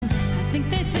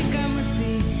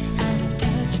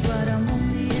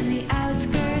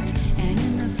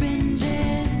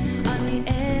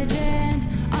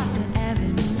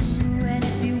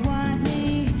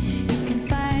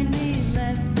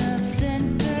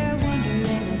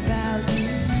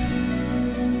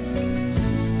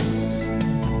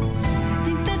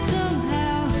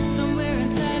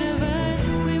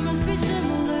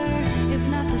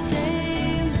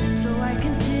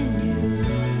Continue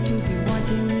to be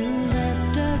wanting you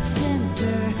left of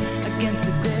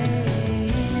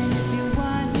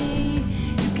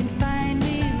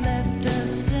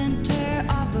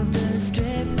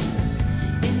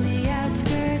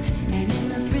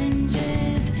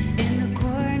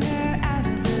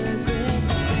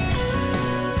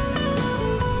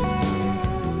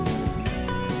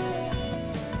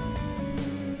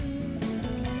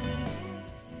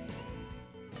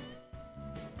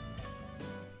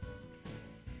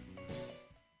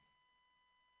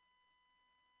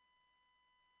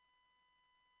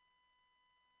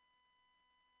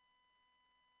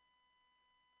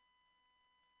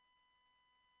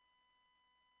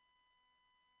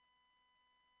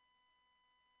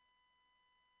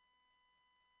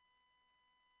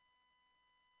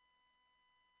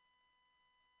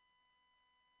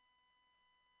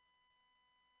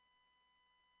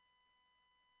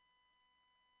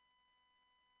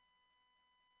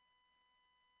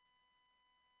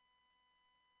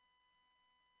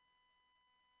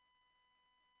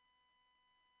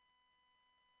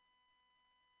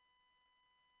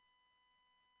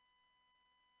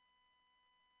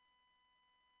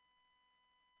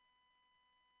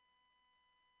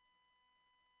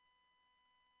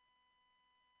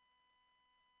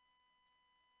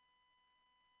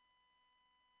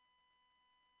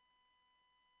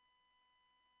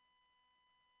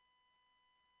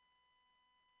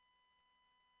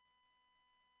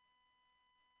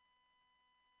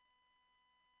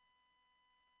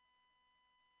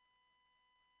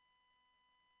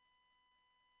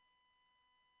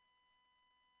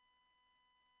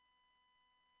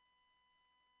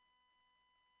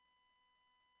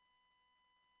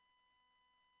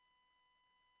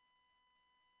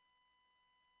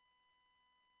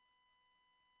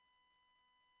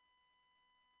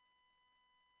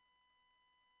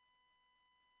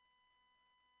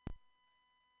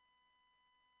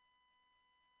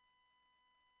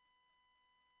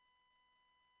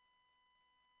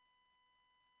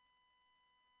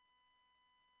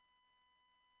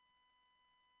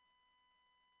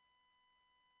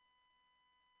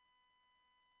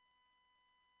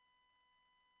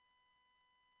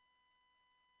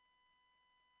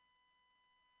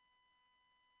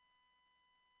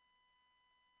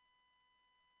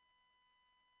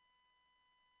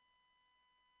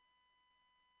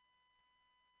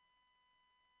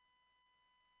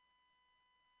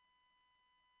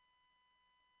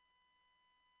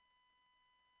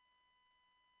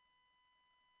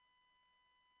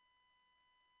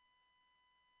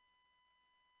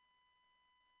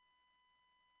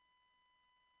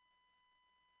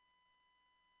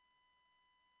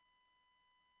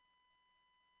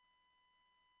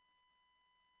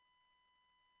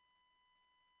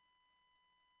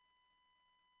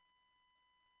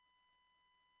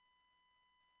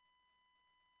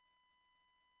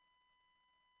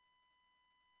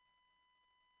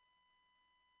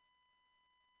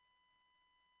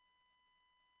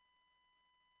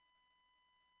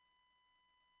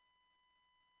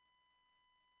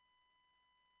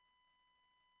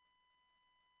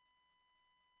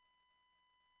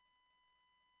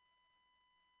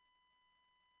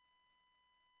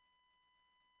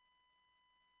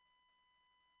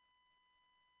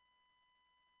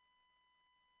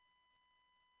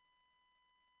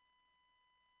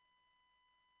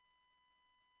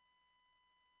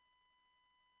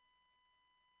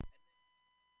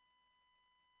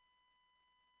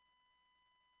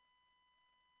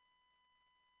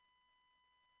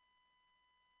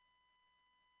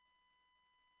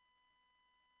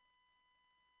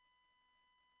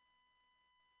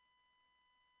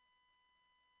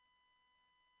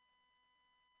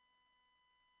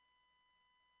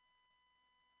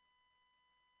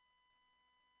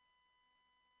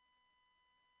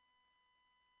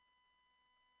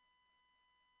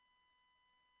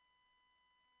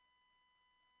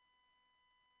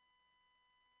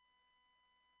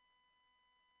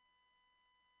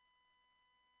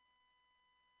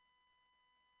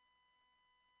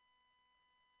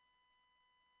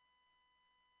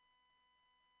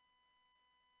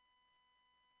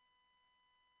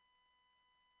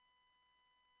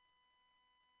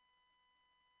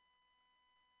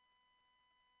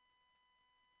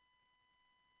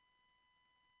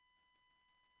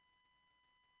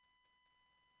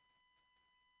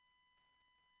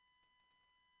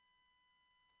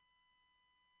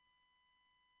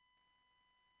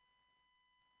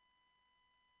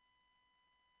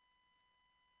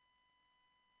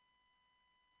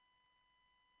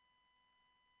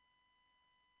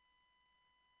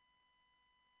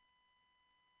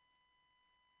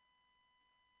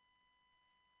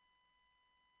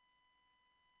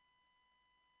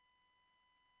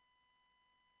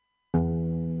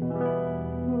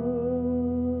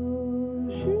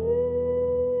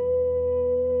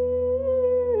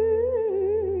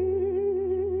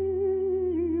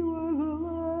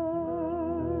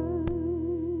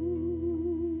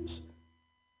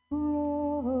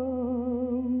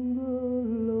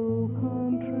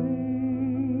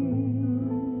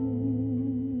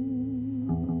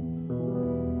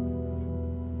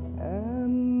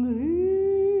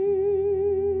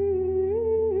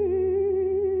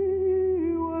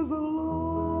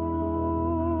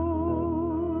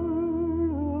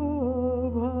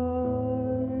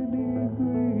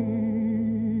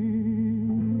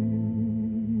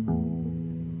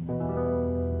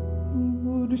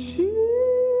She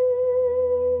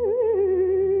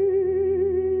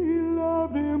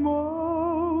loved him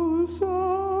oh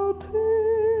so tenderly.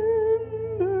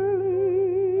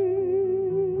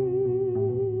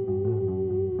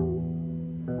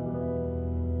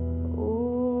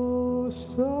 Oh,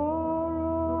 sorrow,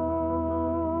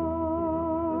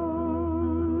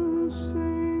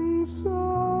 sing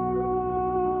sorrow.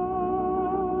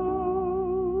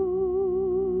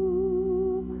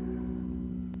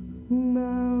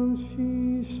 Now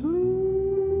she sleeps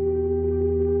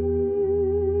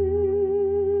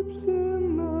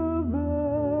in the valley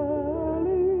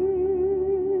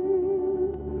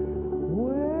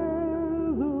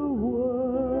where the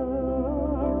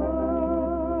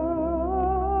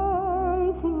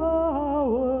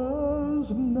wildflowers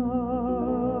nod.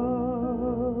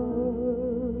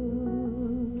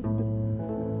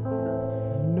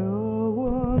 No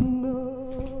one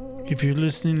knows. If you're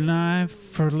listening live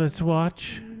for Let's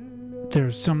Watch,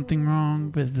 there's something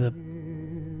wrong with the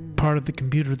part of the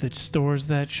computer that stores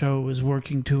that show. It was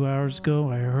working 2 hours ago.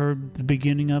 I heard the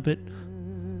beginning of it.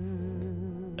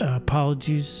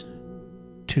 Apologies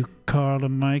to Carl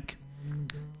and Mike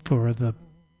for the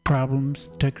problems,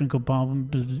 technical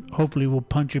problems. Hopefully we'll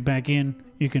punch it back in.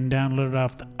 You can download it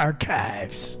off the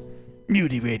archives.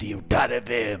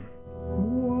 MutinyRadio.fm.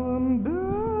 One day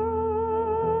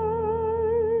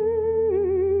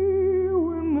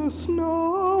when the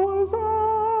snow was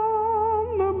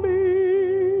on the mead,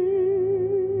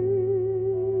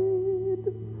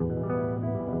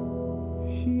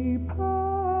 she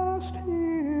passed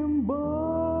him by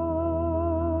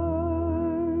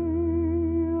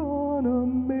on a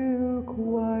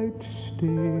milk-white steed.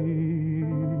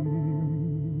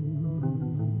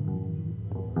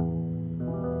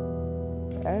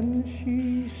 And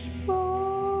she spoke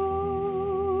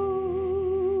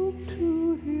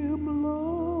to him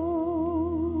low,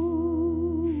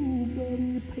 but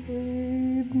he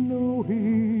paid no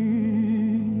heed.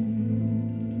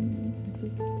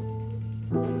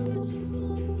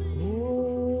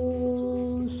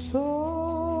 Oh, sorrow,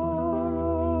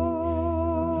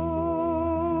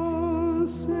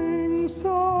 sing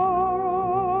sorrow.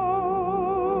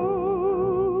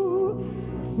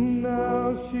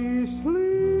 Now she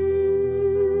sleeps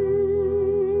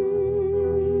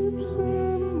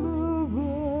in the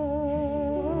valley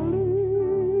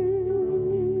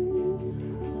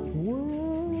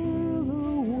where the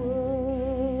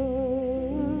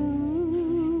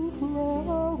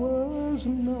wildflowers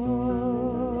nod.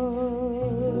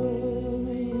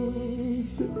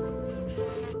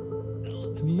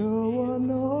 No one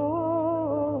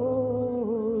knows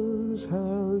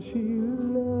how she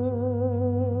loved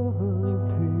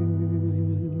him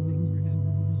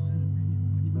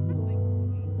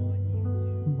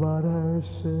but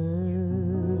herself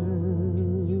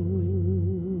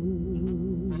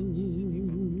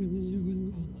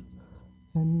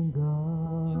and God.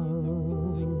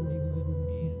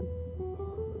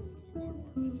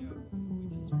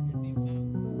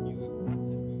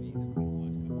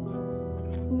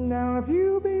 Now if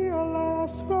you be a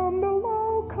lass from the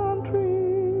low country,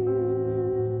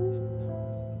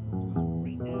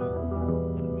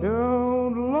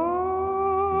 don't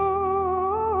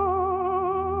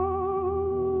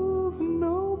love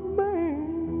no man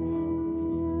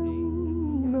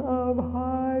of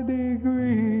high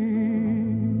degree,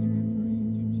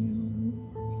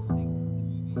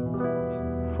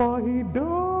 for he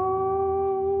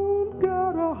don't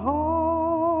got a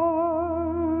heart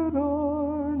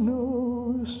or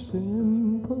no sympathy.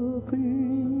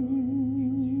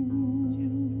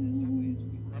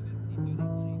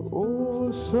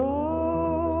 Oh, sorrow,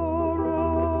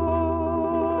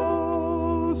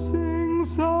 sing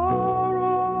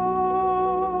sorrow.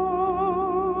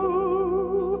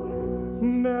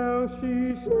 Now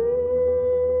she sleeps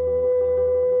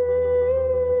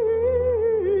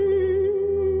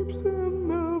in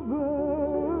the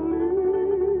valley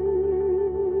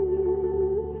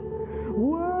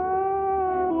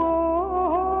where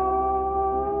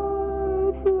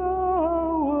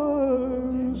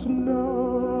wildflowers nod.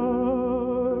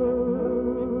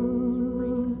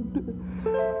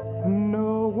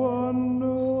 No one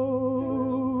knows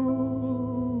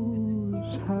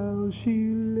how she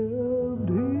loved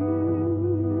him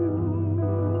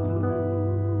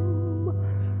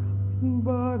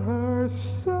but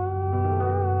herself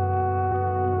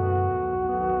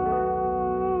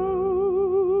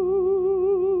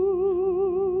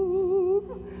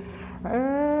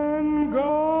and God.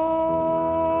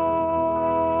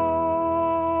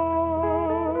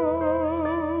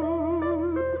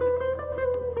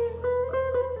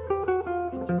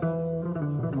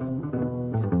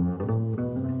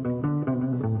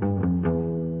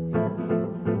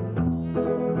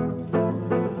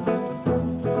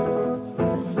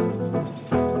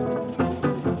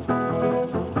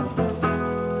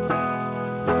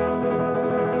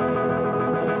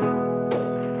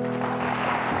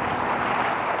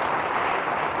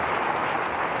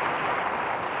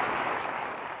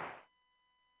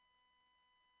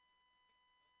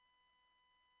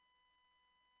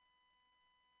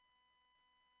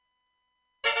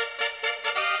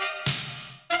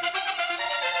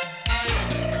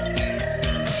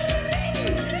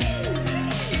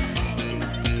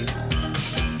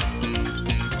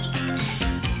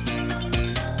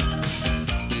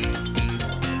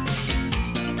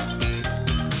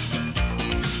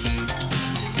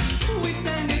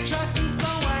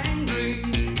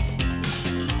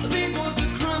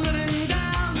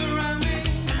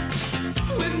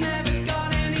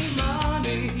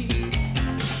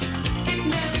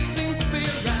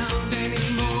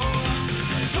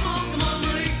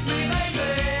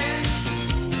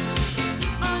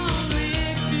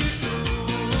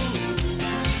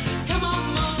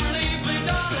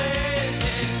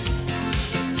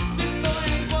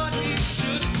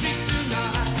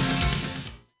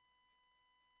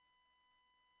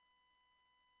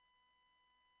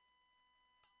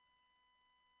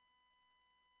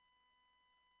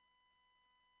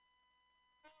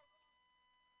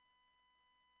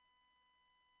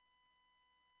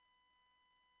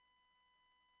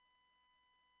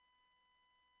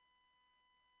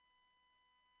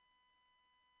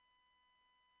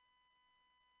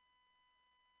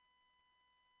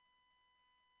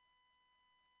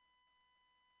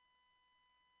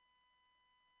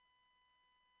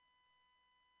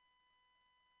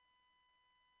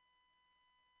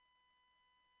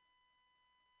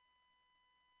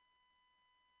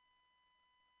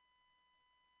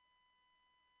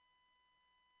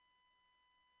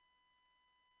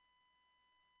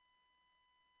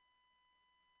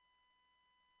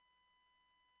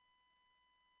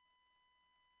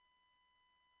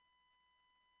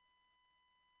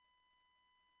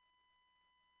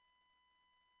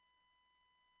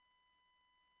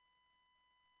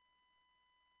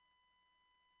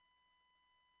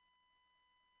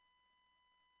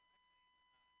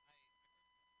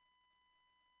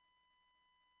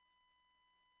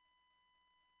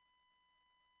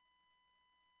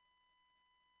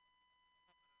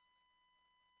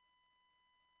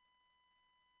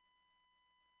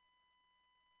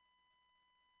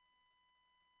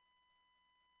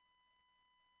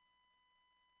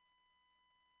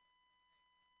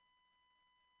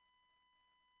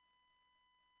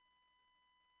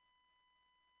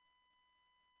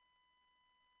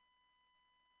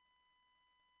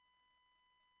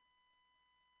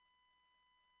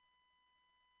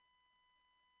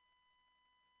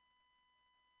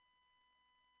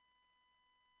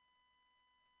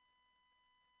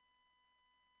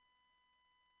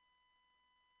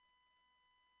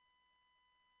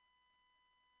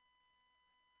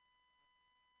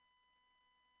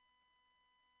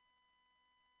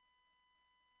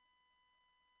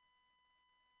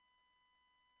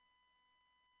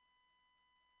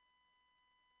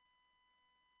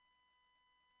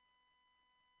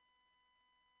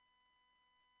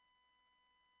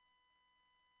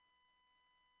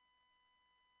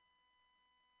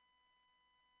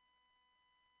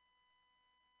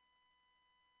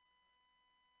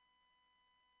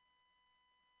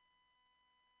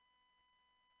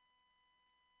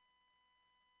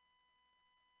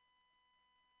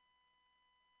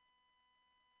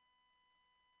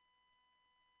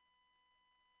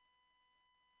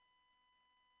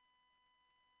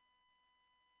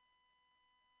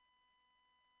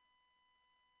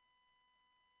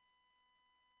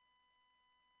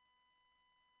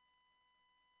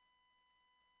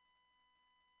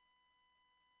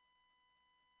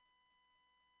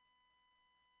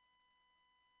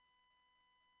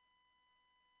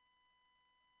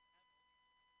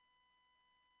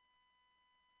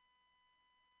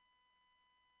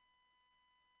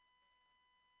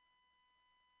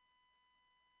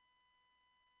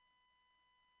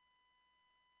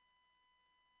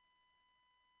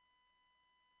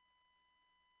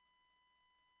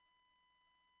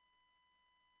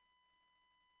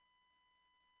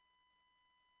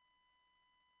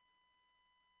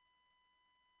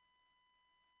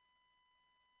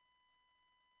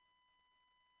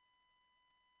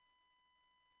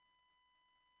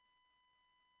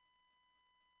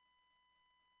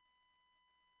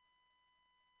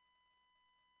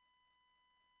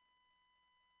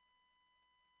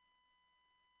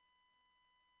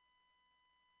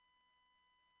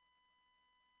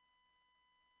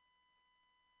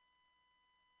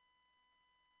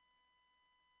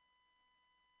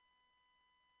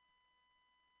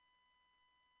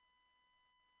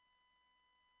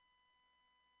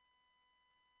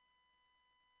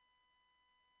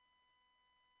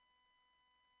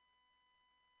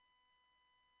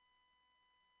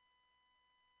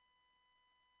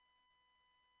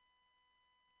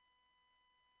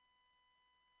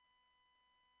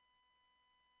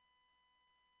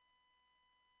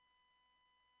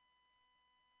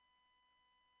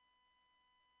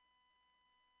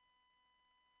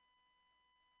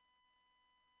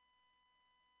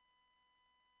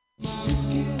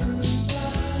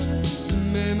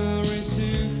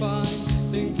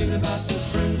 about the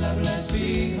friends I've left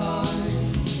behind.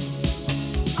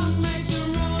 I make the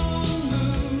wrong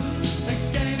move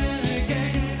again and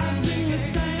again. I sing the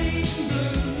same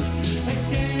blues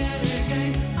again and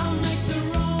again. I make the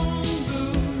wrong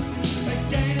moves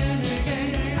again and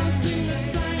again. I sing the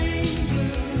same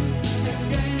blues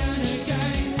again and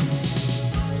again.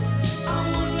 I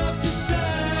would love to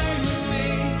stay with me,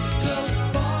 close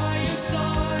by your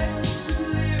side,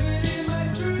 living in my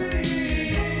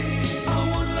dream. I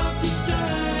would love to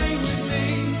stay with me,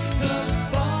 close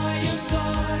by your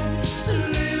side,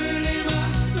 living in my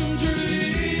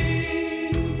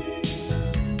dreams.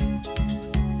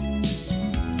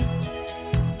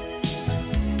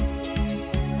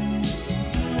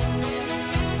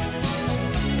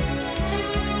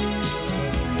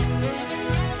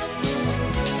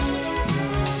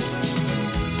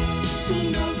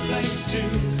 No place to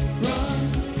run,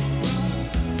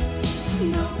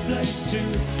 no place to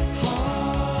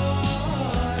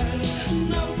hide,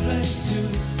 no place to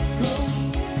go.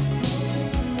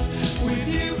 With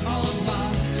you on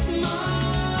my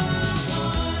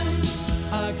mind,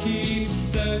 I keep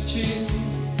searching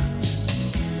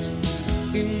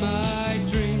in my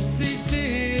dreams. These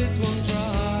tears won't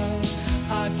dry.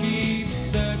 I keep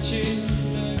searching.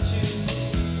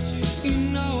 You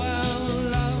know our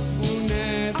love will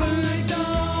never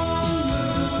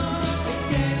die.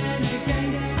 Again and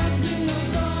again, I sing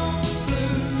those old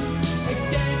blues.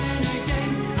 Again and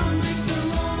again, I make the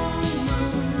wrong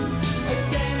move.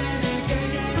 Again and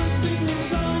again, I sing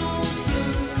those old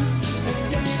blues.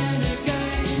 Again and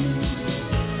again,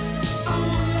 I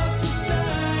would love to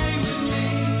stay with me,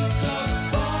 close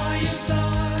by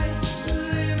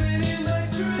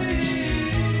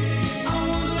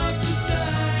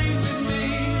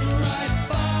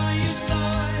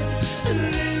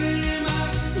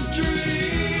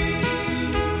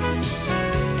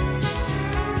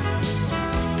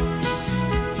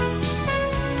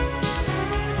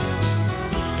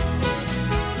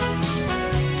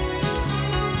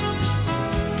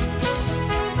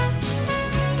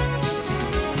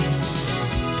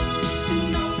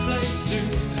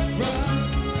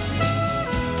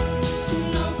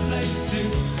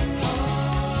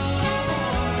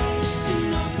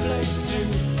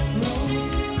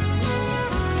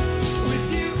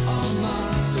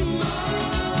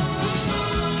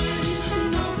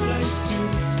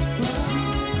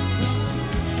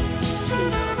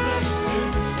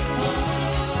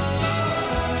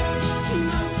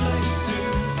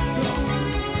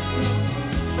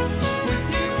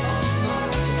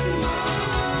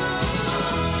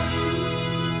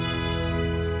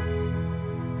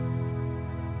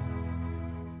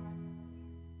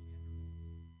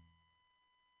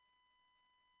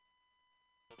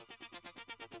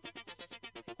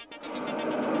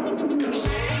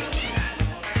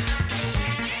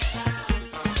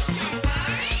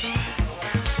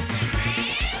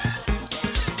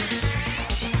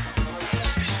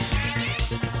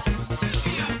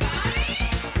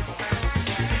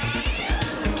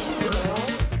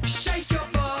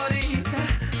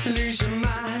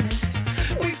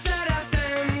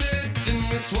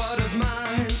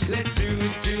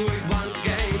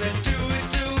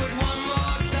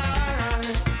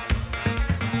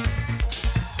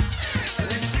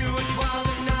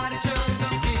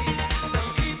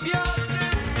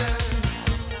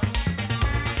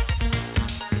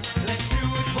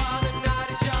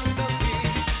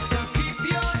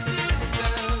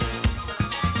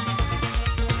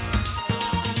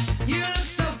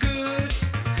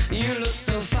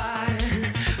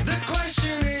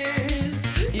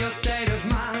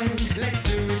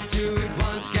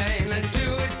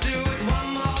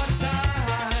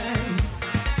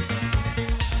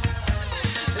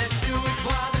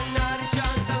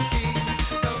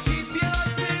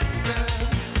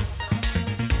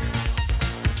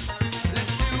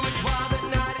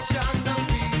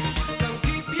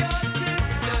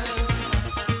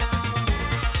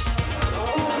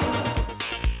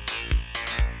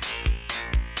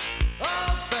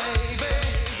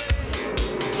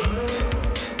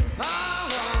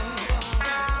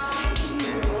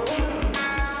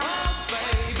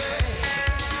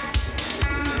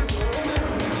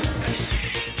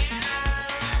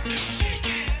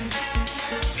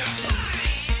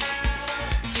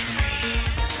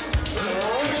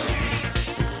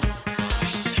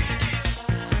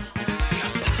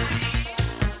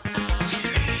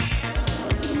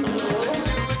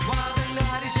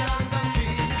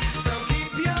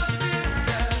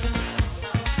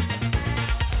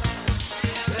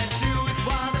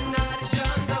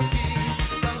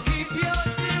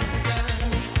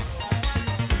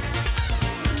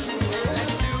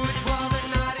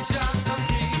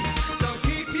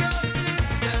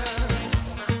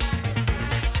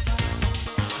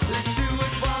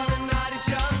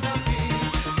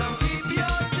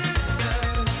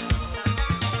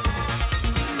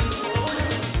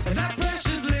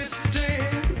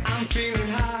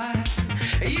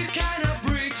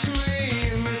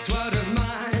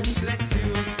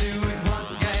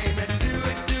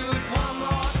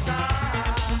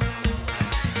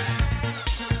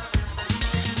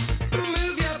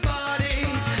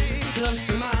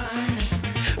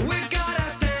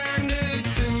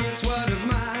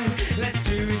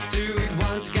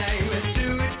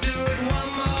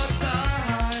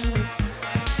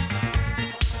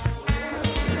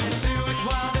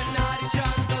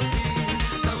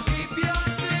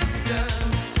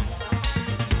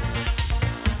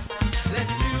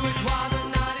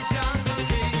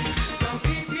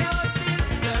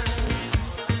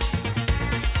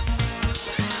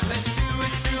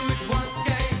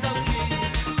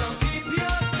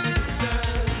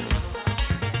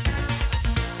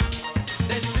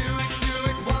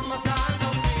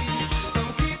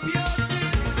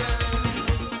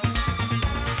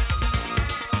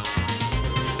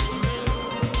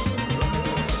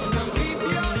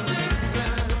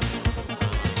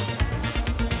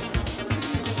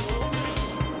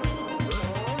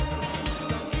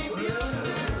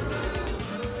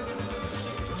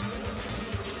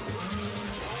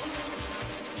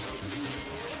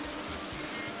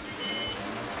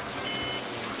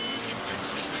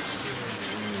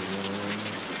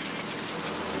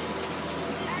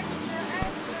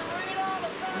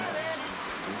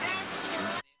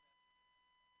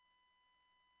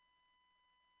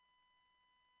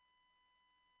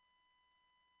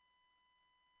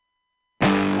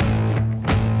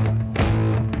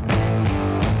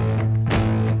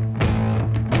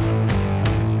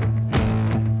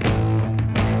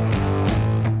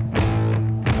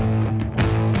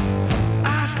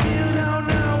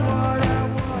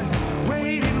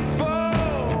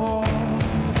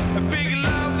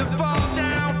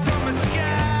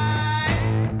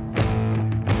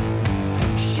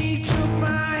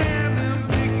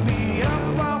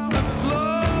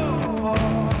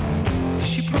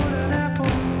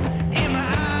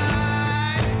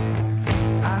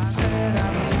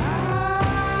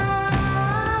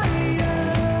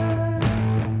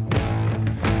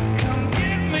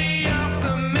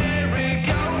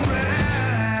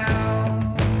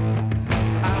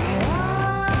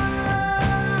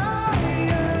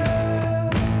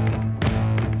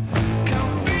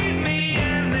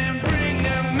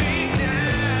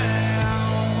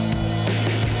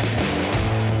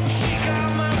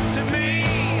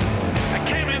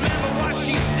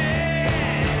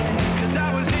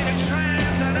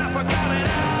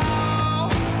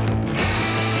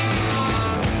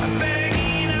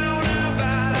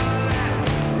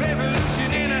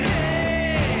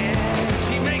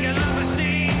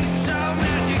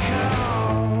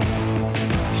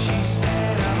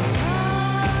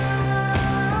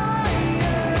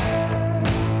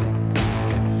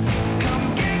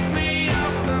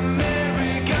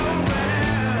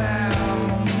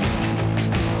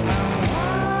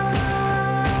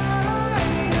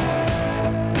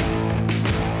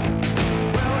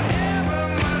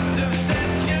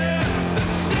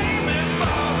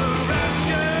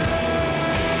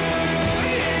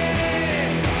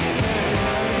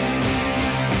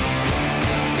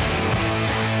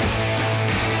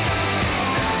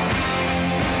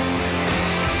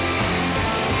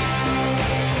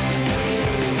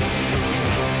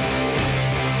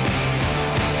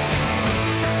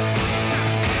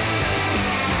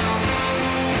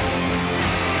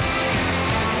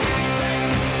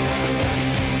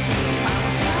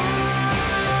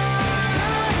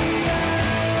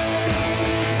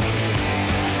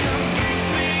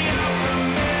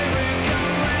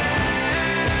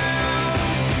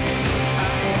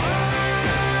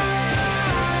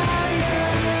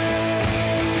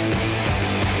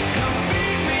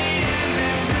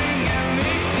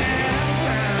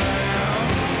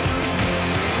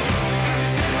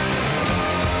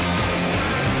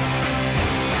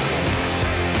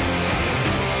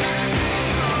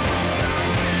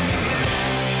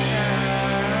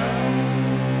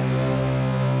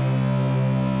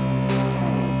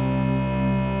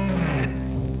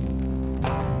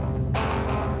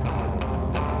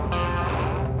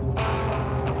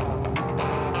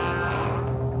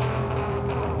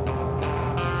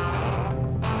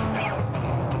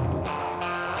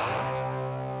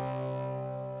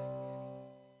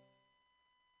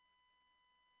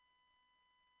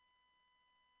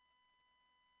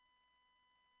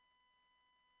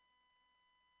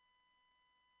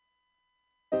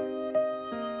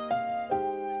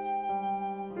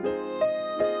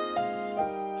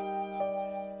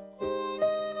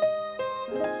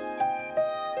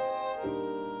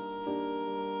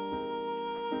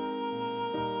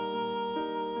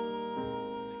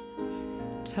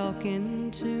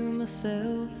talking to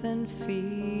myself and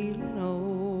feeling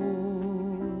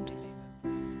old.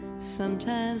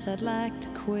 Sometimes I'd like to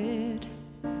quit,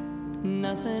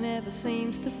 nothing ever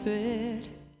seems to fit.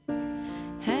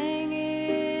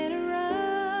 Hanging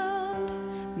around,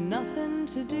 nothing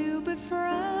to do but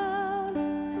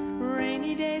frown.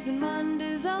 Rainy days and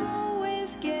Mondays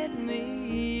always get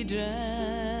me down.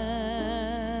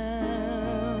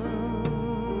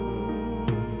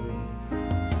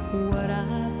 What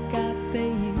I've got they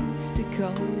used to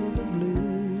call the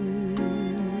blues.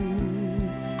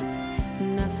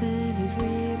 Nothing is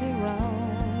really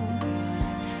wrong,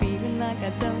 feeling like I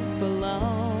don't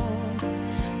belong.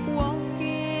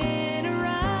 Walking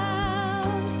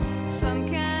around, some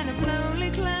kind of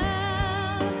lonely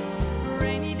clown.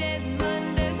 Rainy days and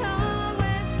Mondays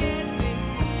always get me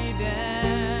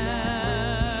down.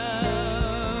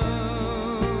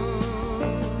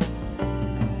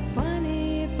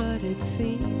 Funny, but it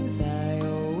seems I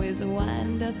always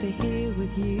wind up here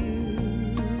with you.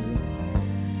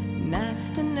 Nice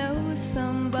to know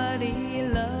somebody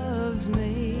loves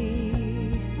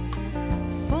me.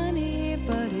 Funny,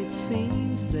 but it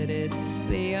seems that it's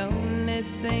the only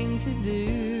thing to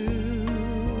do.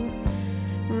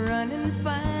 Run and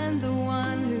find the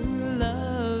one who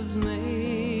loves me.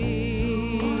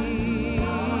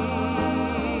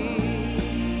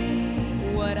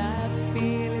 What I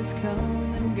feel is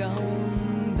come and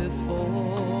gone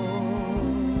before.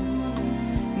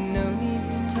 No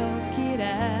need to talk it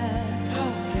out.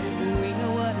 We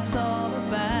know what it's all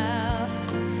about.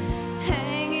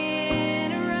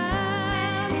 Hanging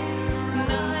around,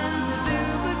 nothing to do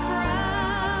but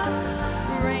frown.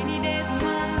 Rainy days and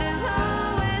Mondays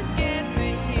always get me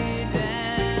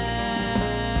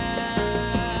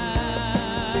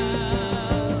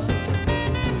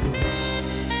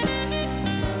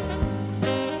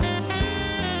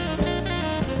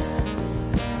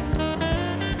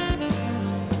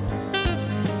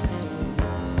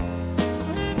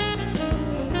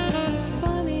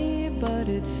Funny, but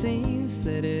it seems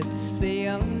that it's the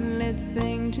only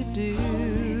thing to do.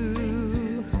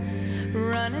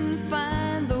 Run and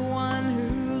find the one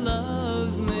who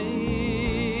loves me.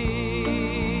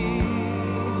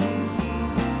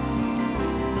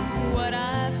 What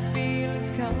I feel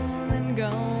is come and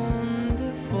gone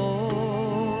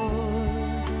before.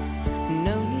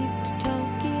 No need to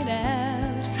talk it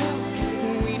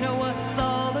out. We know what it's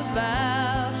all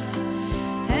about.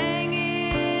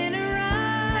 Hanging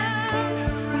around,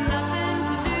 nothing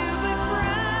to do but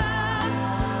frown.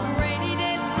 Rainy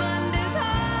days and Mondays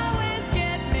always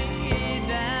get me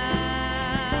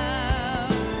down.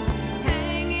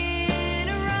 Hanging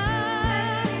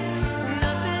around,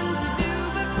 nothing to do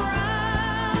but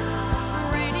frown.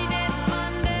 Rainy days and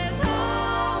Mondays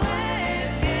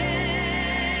always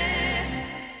get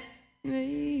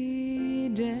me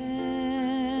down.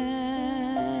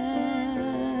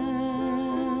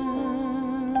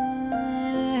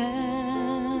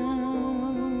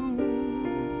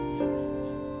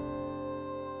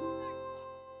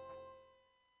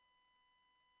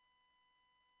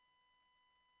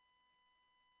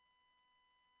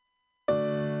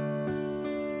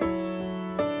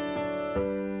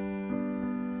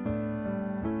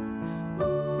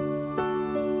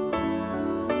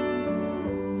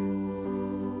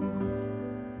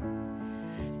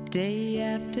 Day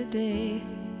after day,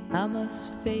 I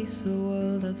must face a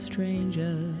world of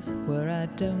strangers where I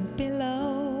don't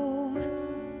belong,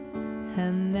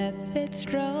 and that it's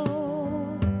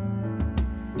wrong.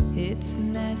 It's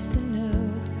nice to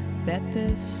know that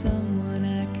there's someone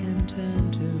I can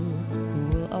turn to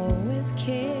who will always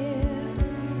care.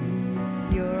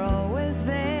 You're always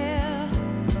there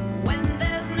when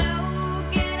there's no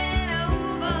getting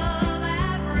over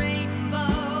that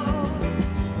rainbow.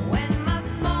 When my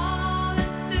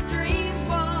smallest of dreams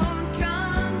won't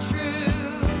come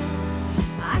true,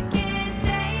 I can't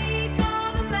take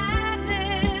all the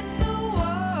madness the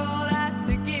world has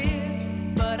to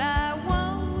give, but I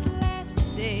won't last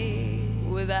a day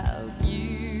without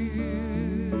you.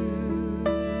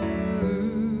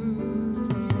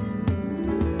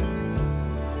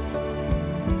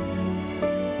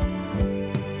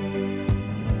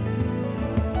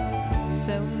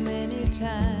 So many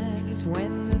times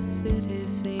when the city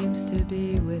seems to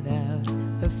be without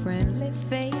a friendly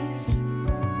face,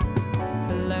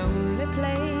 a lonely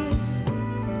place,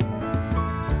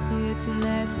 it's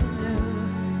nice to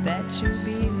know that you'll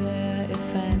be there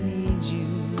if I need you,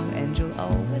 and you'll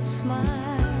always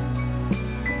smile.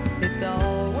 It's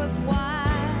all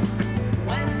worthwhile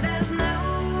when there's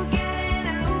no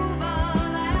getting over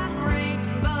that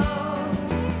rainbow.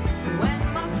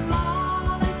 When my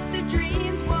smallest of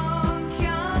dreams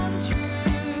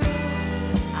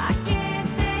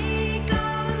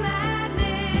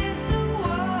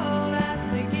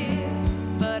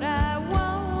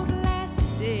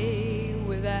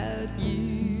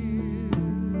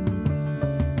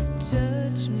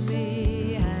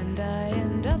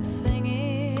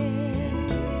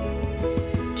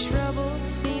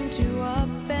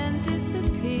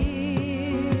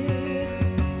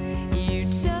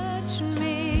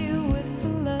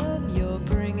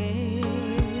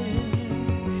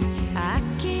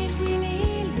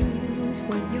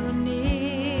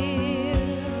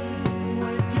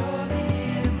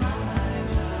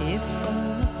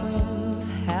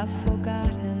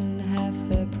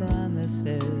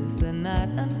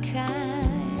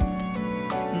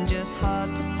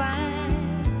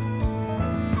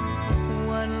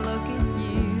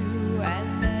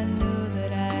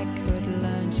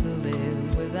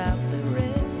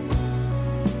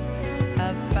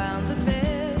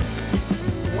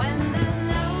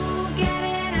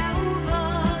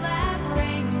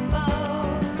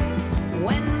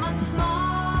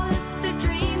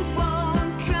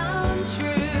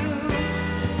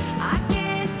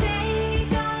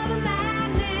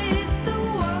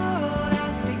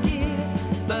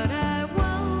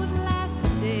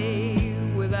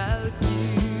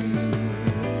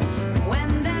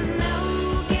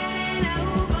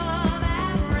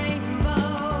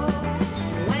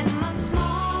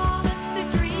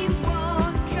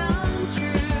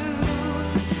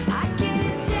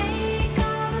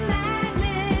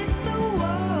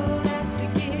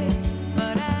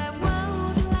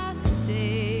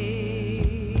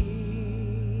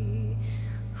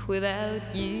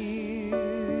without you.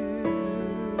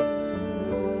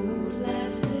 Won't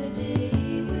last a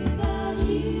day without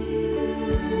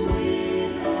you,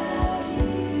 without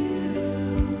you.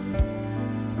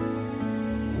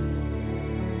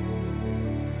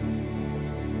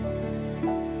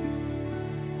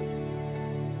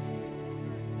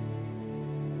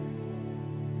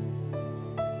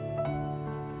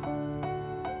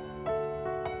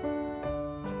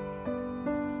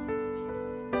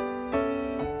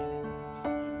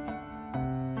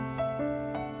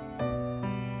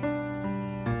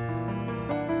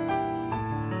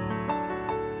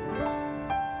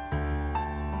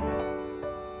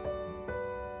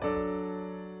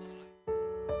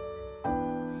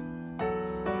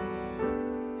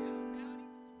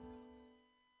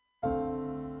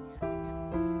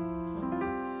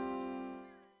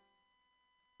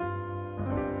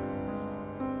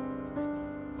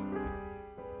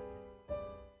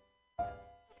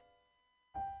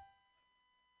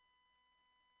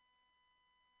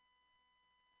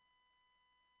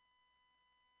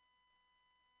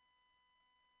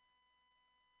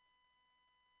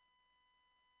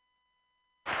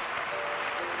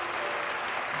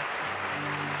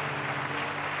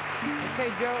 Okay,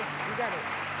 Joe, you got it.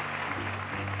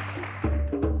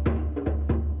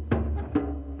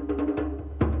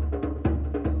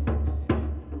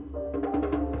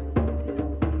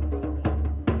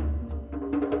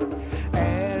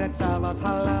 And it's about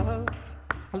love,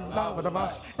 love with a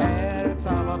bus. And it's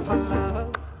about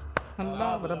love,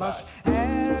 love with a bus.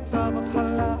 And it's about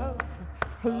love,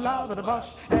 love with a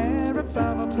bus. And it's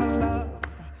about love,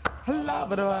 love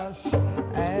with a bus.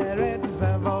 And it's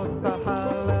about the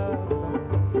love.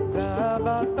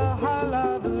 About the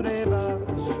halal rebus,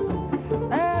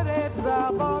 and it's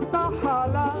about the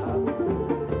halal,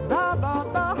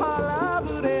 about the halal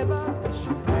rebus,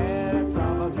 and it's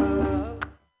about halal,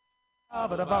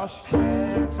 about the bus,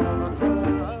 and it's about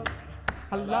halal,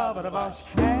 about the bus,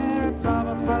 and it's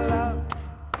about halal,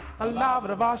 about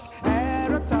the bus,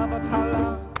 and it's about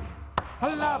halal,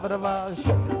 about the bus,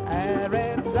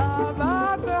 and it's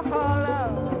about the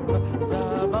halal,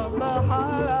 about the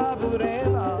halal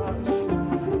rebus.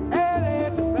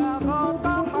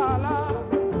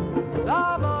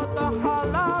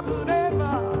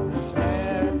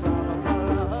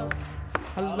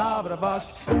 Love the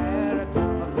bus, and it's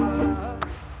about love.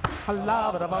 Love the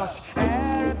bus,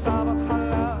 and it's about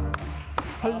love.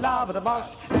 Love the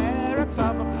bus, and it's about love. Love the bus, and it's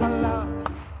about the love.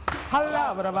 It's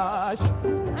about the love,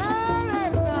 and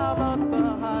it's about the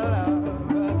love.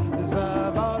 It's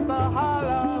about the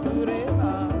love,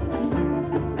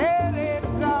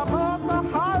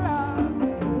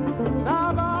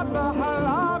 love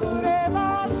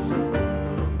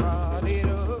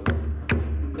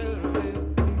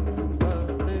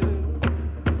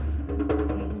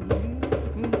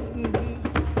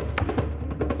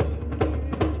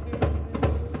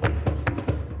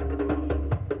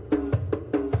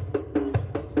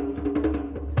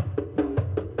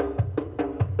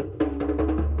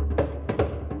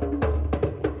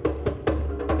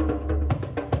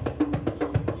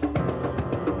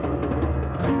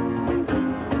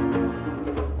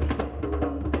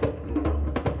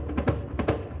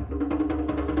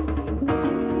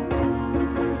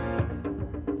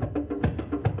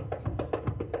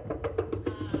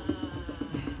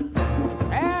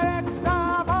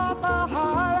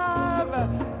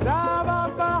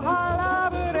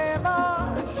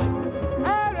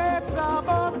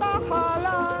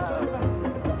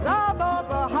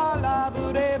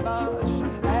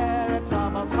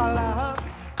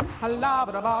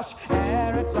the boss, and it's about love. Love the boss,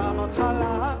 and it's about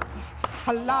love.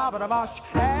 Love the boss,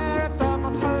 and it's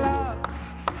about love.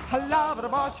 Love the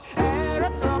boss, and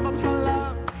it's about the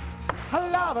love.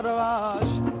 It's about the love, the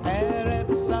boss, and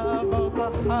it's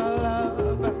about the love.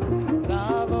 It's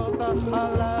about the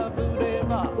love, the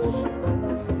boss,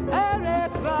 and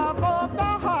it's about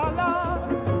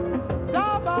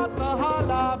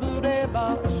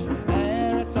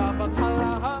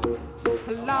love.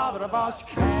 Love the boss,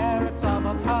 and it's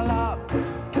about love.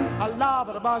 I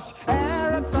love the boss,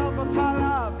 and it's about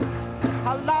love.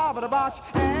 I love the boss,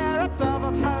 and it's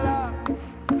about love.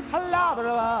 I love the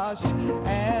boss,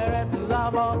 and it's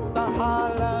about the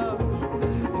love.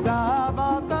 It's about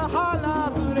the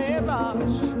love, the boss,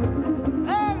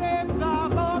 and it's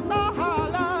about the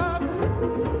love.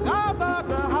 About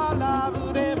the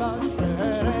love, the boss,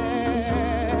 and it's about the love,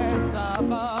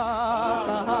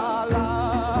 the boss,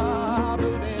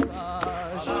 and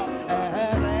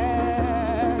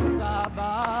it's about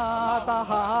the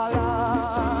love,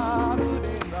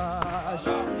 the boss,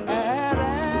 and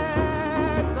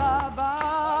it's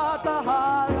about the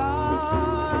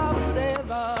love,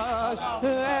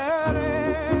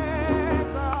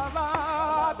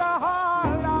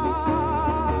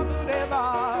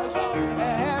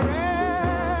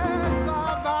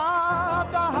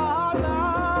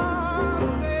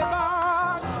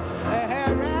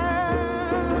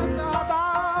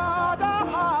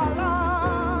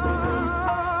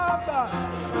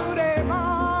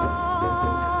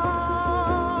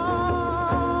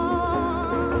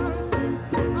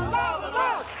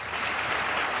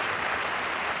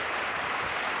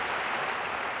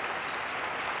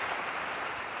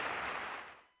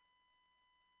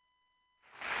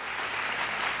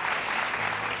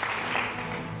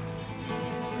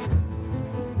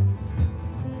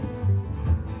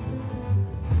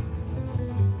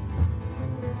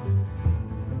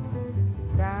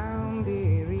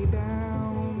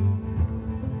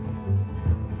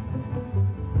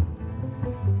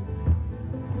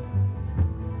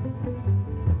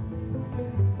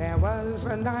 was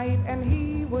a knight and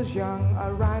he was young,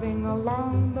 riding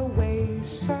along the way,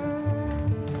 sir.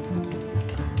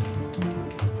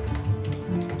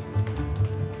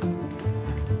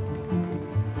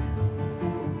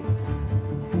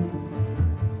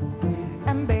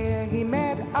 And there he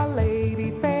met a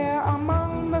lady fair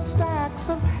among the stacks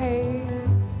of hay,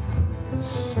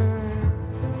 sir.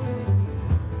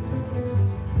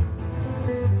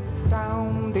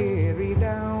 Down, dearie,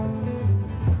 down.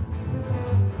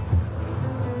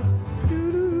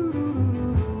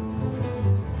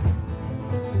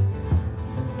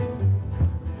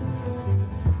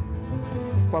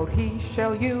 Quote, he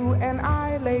shall you and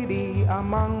I, lady,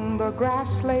 among the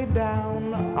grass lay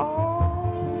down. Oh,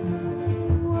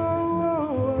 oh,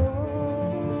 oh,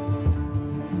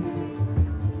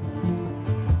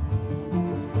 oh.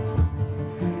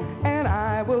 And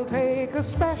I will take a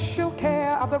special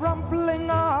care of the rumpling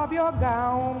of your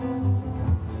gown.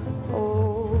 Oh.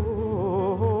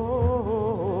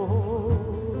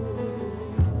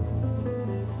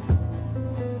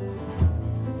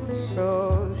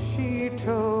 So she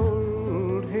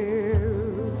told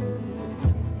him,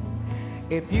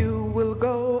 if you will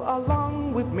go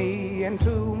along with me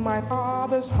into my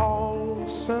father's hall,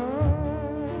 sir,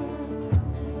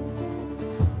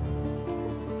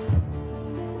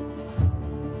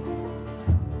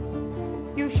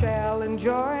 you shall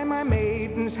enjoy my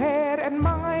maiden's head and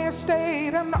my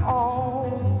estate and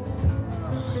all,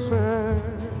 sir.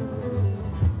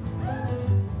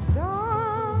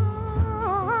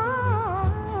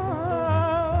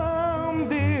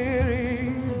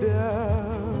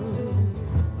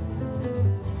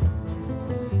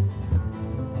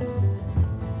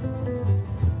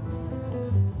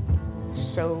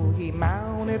 So he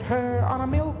mounted her on a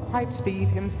milk-white steed,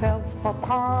 himself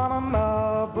upon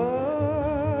another.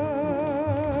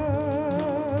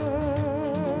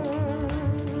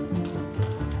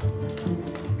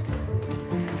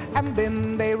 And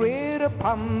then they rid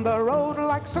upon the road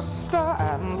like sister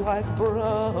and like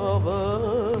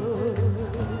brother.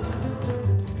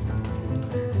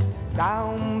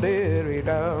 Down, dearie,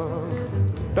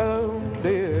 down, down,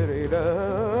 dearie,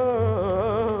 down.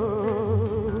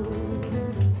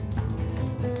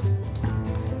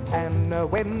 And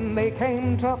when they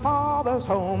came to father's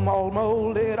home, all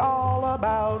molded all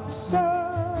about, sir,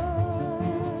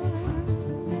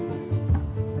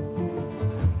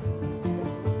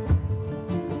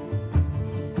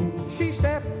 she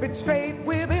stepped it straight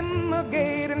within the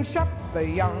gate and shut the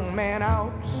young man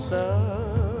out, sir.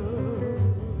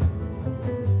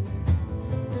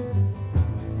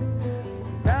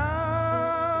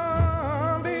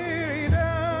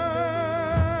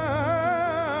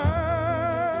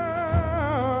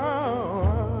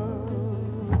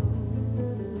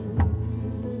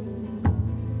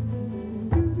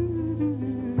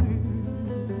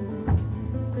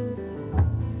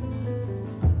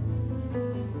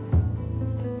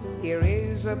 Here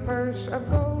is a purse of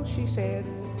gold, she said,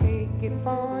 take it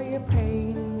for your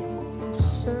pain,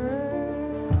 sir.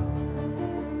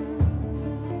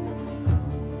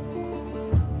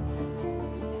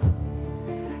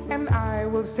 And I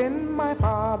will send my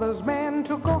father's man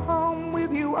to go home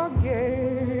with you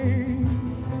again,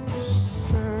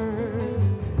 sir.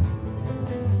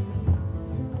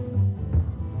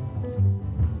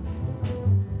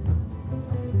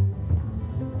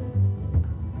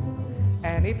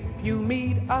 And if you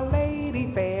meet a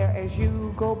lady fair as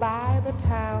you go by the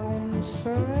town,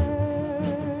 sir,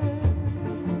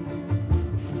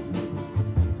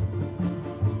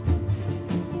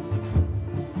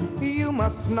 you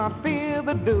must not fear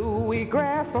the dewy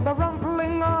grass or the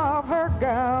rumpling of her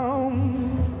gown,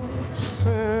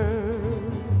 sir.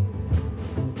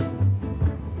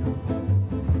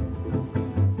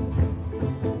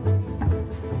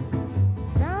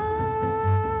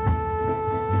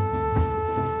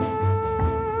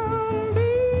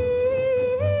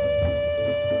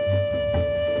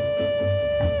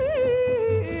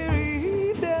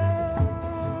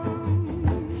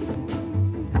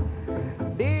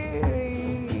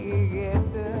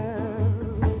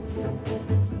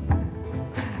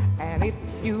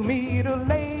 You meet a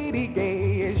lady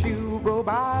gay as you go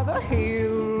by the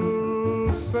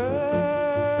hill, sir.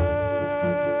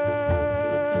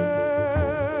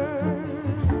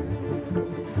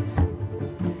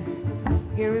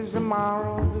 Here is the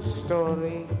moral of the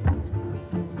story.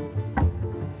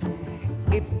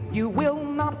 If you will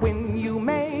not win, you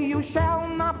may, you shall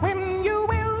not win, you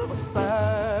will,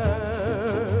 sir.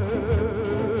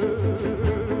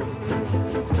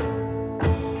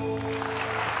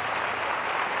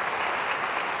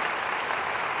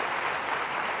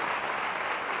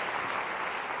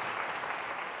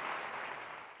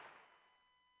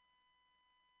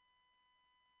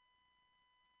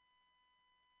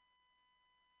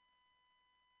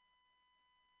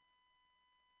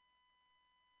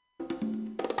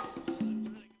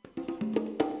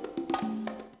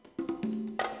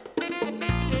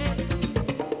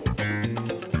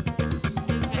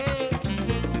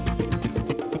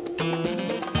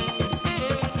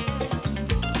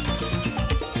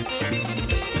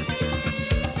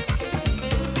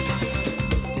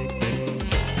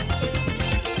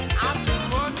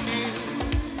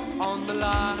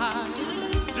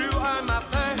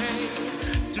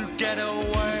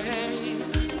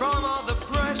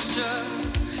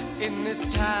 in this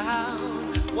town.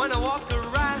 When I walk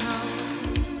around,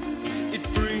 it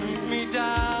brings me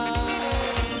down.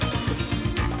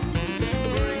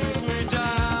 Brings me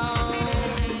down.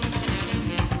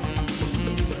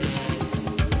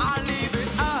 I leave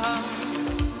it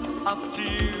up to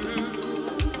you.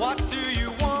 What do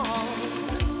you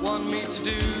want me to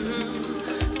do?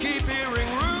 Keep hearing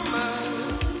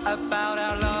rumors about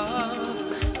our love.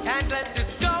 Can't let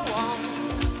this go on.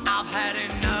 I've had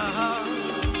enough.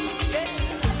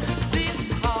 This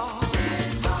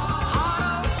heart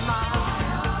of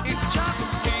mine, it just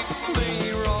keeps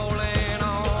me rolling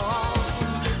on.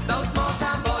 Those small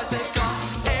town boys, they've got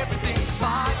everything to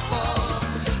fight for.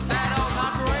 That old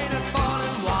hot rain had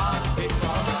fallen once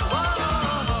before.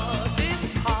 Whoa, this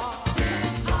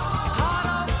heart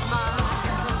of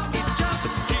mine, it just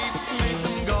keeps me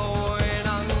from going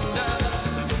under.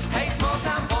 Hey, small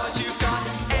town boys, you got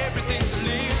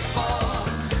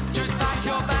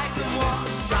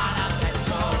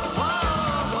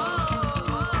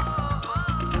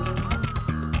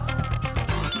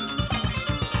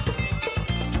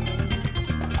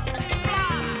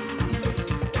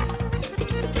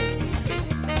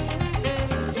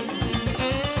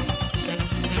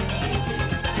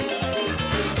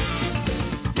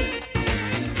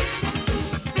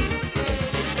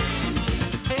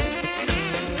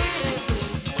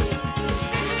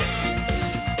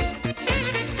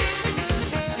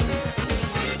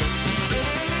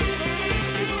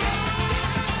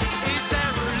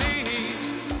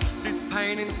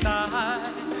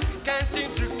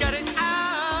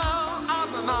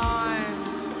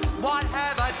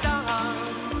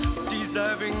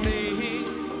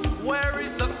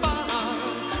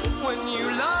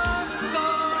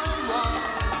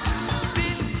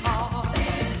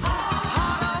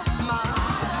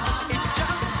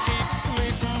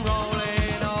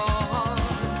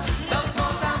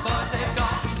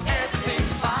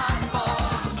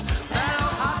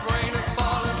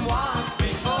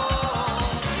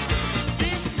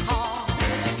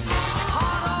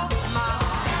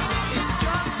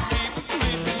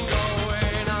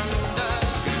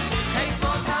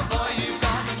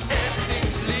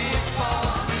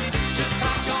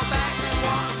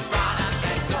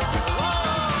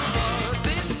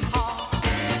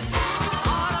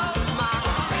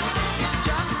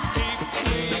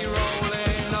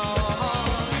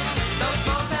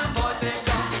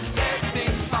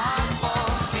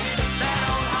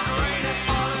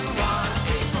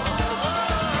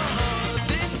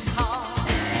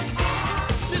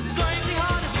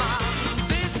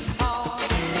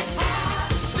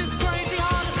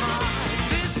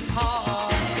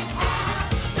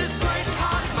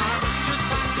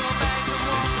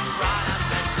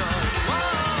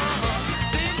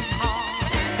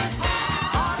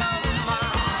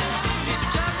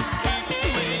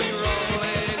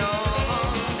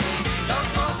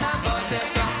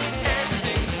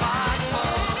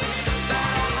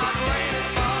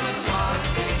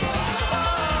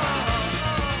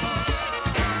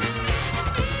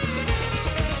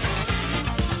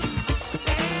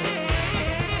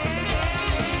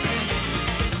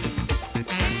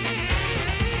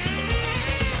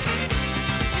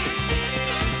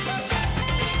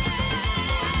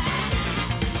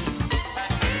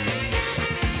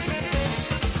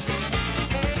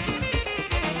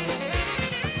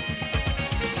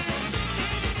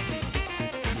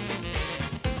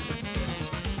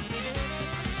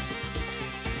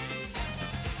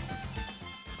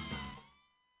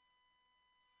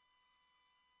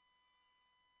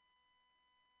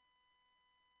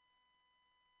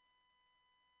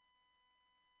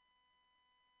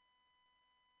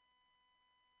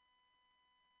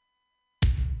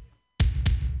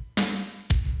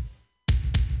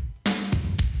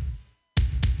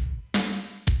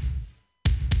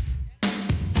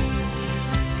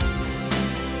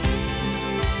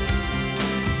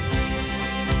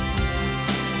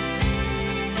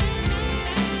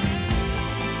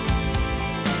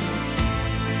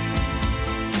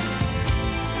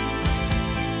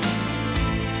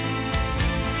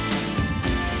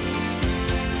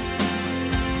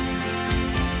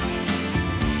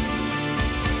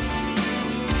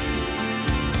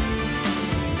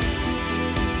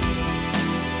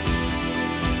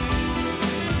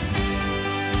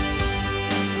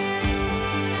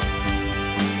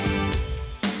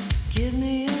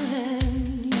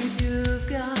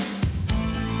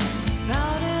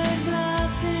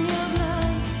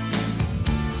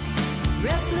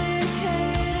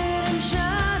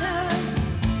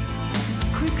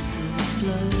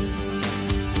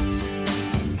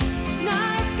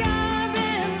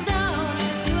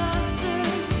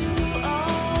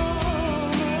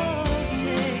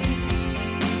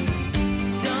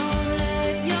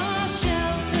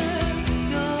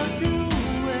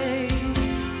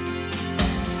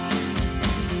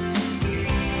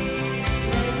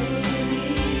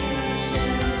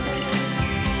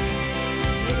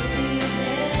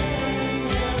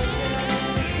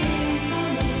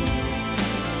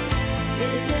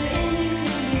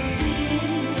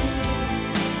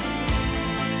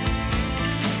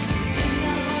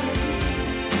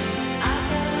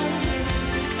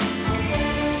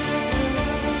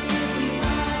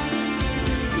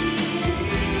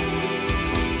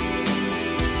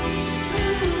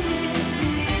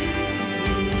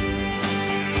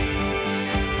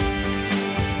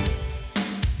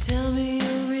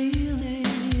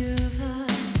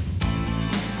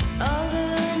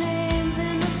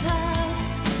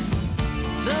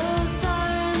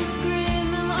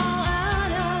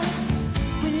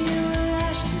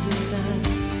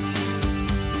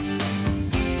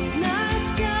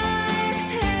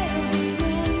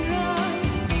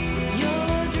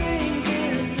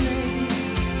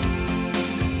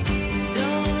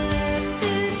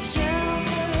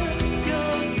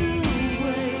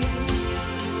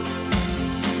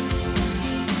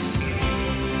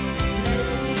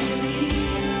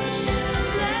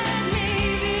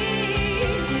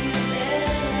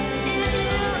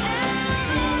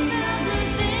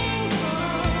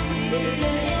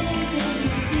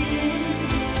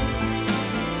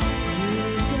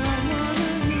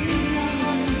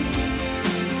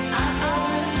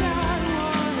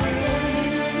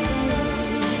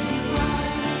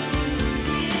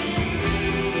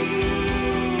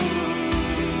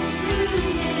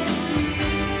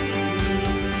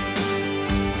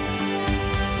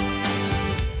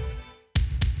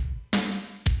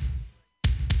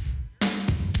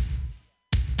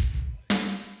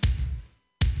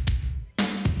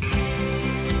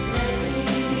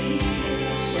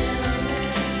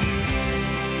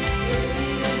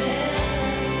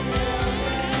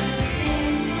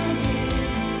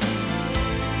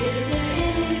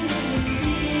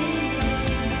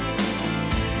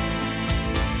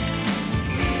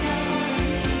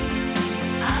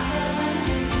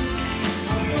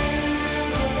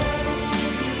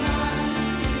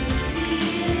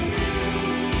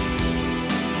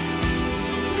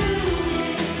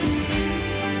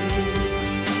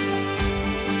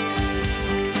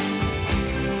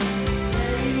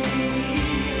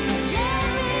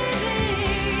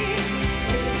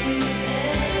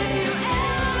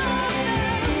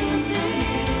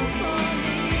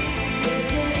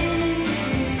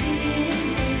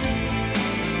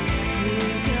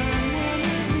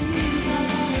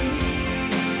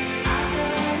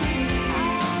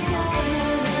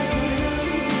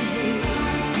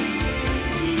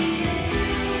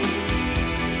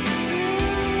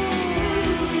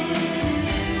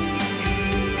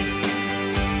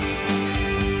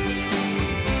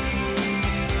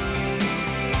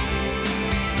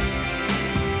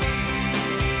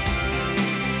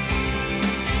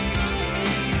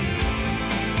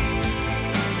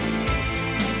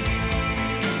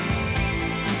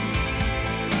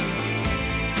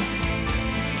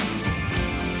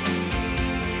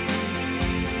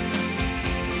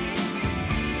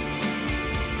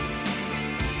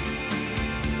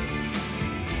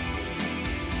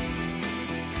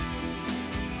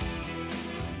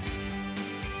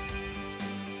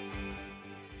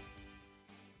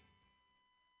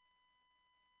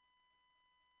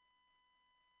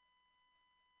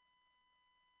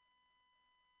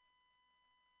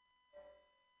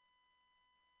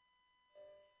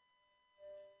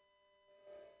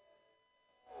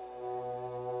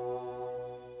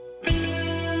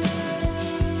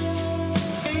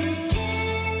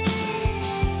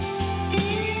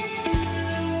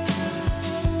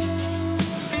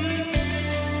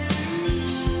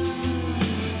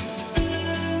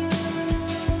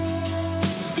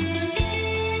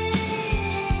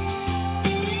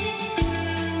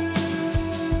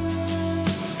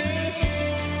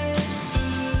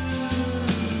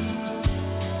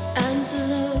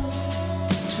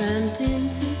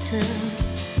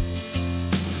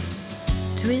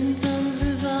Twin sons,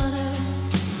 bravado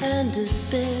and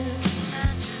despair.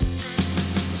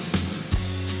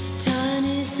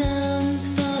 Tiny sounds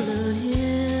followed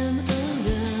him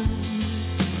around,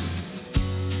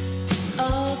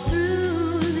 all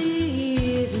through the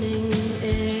evening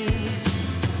air.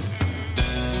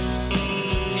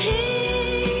 He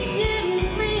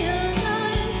didn't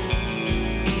realize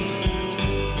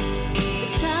the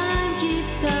time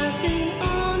keeps passing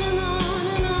on and on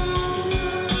and on.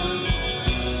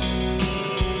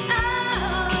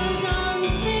 Hours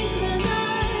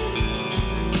unsynchronized.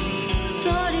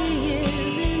 40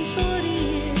 years in 40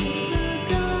 years are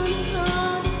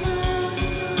gone.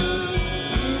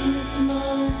 In the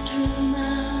smallest room I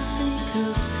think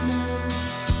of snow.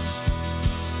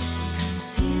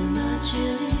 Seal my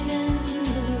chilly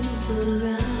envelope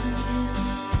around you,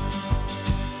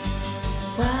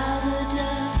 while the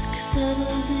dusk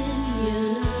settles in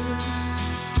yellow.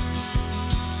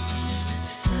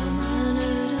 Some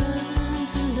unheard of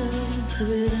antelopes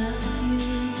without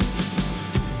you.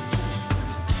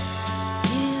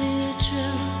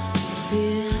 Heliotrope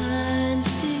behind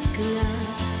thick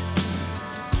glass.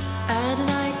 I'd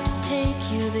like to take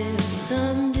you there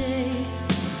someday.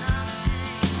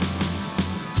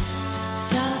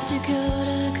 South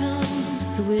Dakota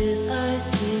comes with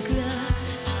icy grass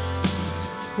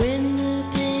when the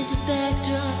painted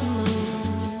backdrop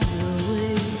moves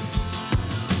away.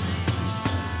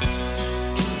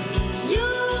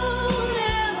 You'll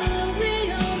never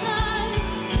realize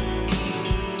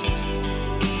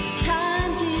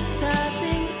time keeps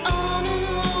passing on and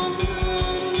on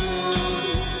and on.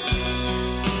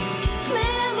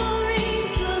 Memory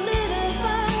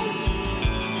solidifies.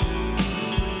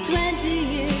 20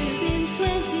 years in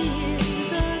 20 years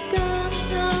are gone.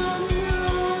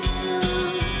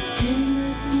 In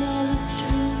the smallest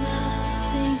room I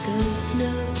think of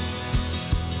snow.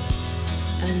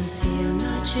 Unseal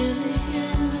my chilly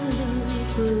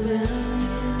envelope around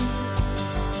you.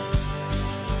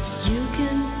 You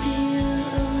can see you're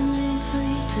only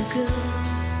free to go.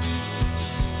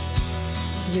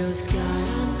 Your sky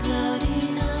on cloudy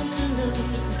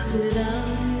antelopes without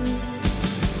you.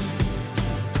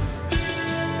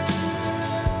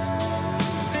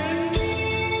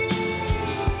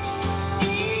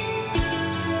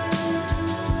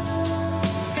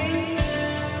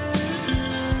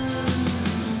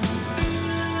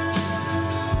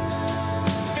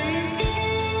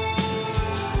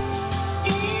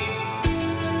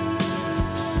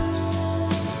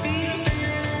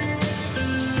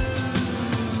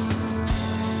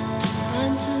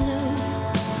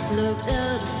 Antelope sloped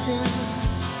out of town.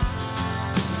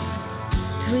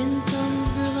 Twin sons,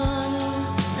 bravado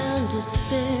and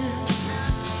despair.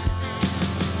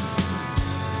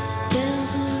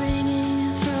 Bells are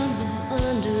ringing from the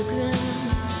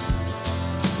underground,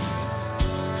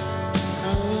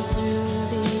 all through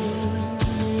the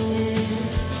evening air.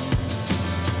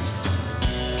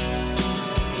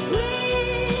 We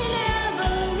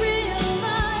never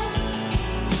realized,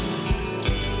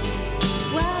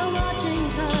 while watching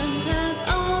time pass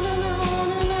on and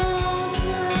on and on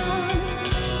and on.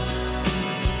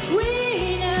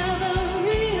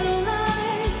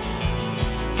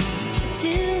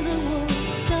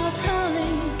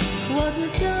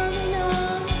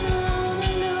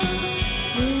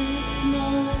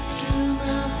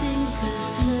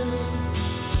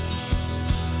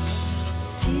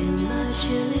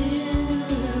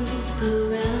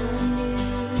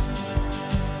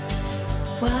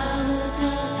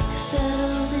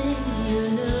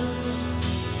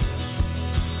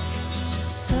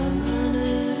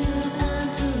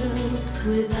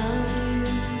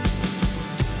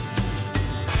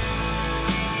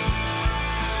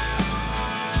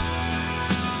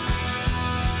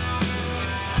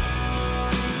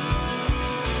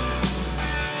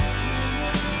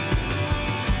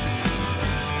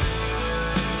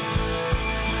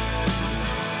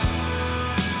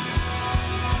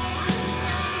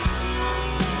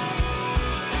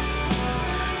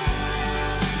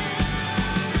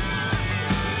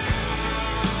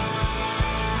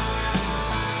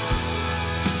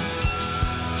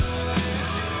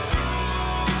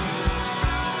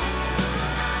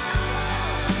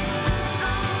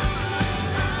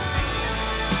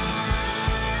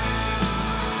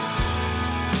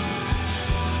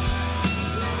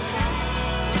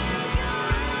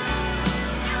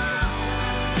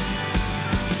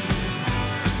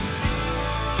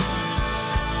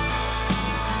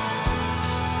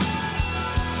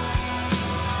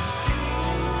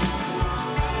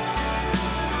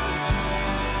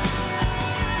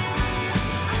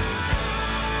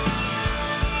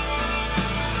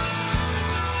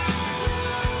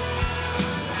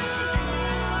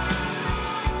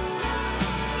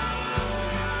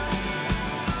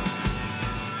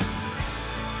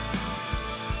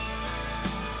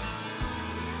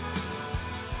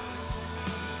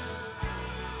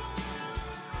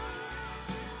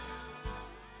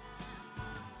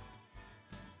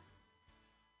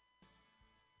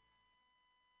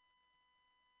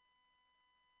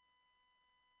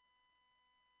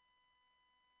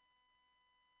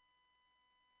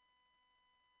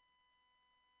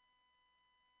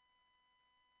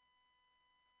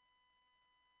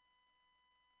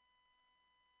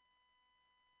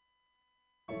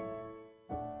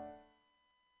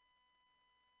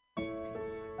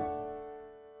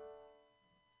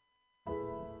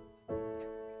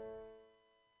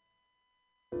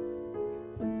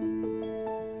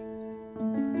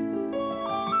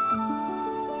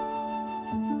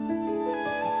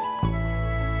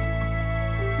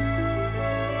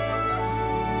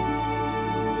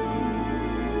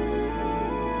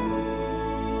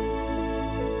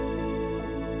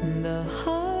 The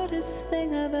hardest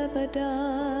thing I've ever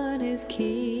done is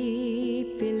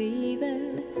keep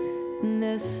believing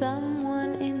there's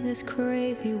someone in this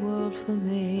crazy world for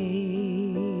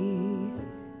me.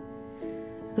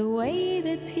 The way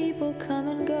that people come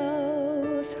and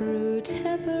go through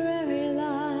temporary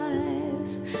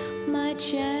lives, my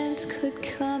chance could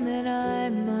come and I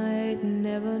might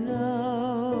never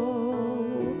know.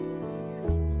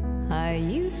 I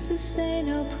used to say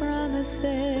no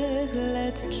promises,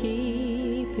 let's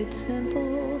keep it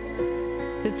simple.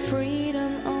 But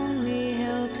freedom only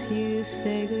helps you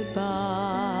say goodbye.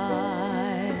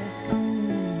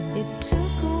 It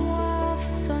took a while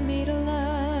for me to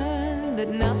learn that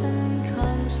nothing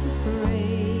comes for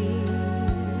free.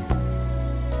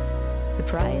 The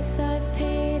price I've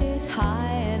paid is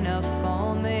high enough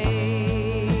for me.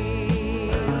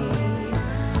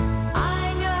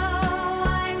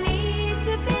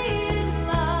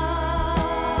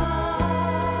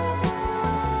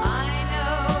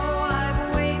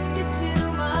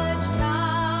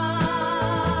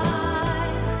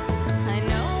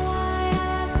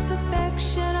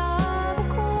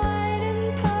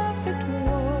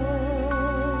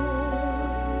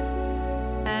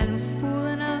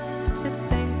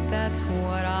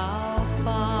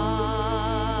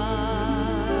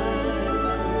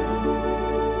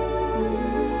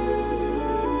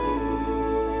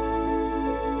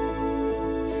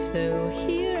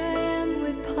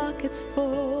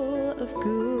 Full of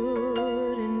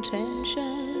good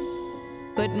intentions,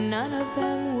 but none of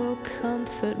them will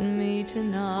comfort me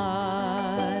tonight.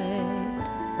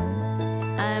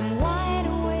 I'm wide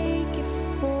awake at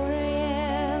 4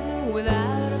 a.m.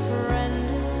 without a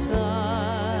friend in sight.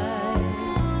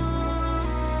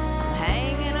 I'm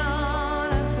hanging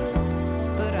on a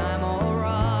hook, but I'm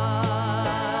alright.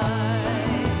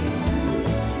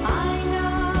 I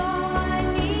know I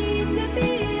need to be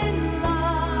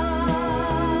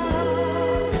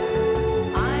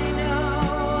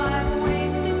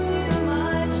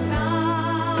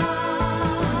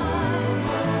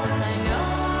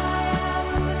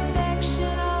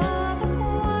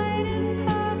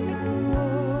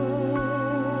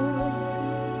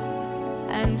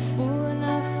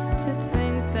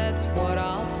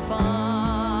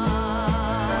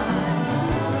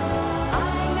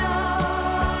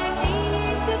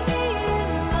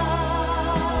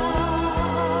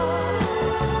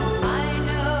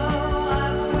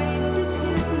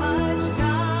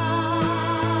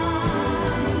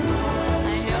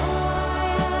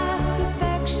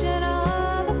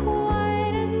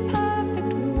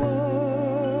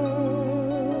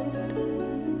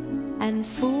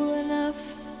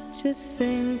to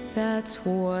think that's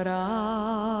what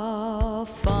I'll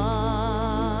find.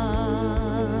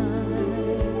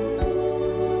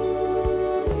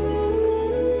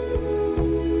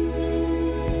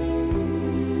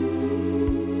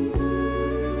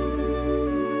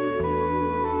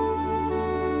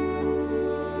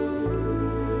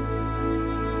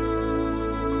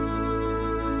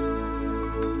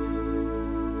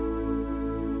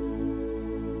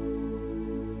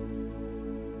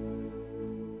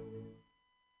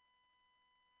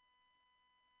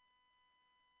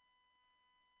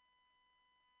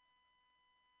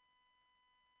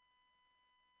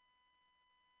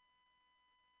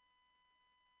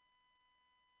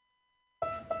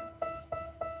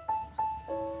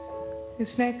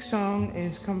 This next song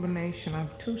is a combination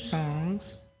of two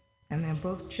songs, and they're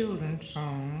both children's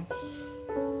songs.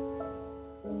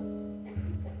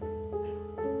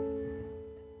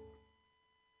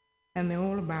 And they're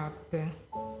all about the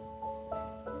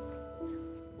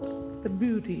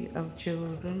beauty of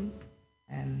children,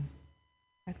 and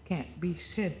that can't be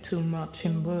said too much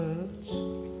in words.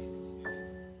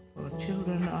 For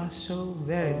children are so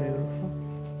very beautiful.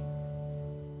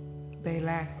 They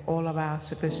lack all of our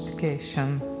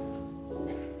sophistication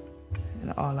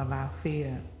and all of our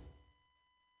fear.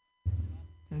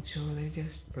 And so they're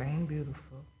just plain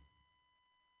beautiful.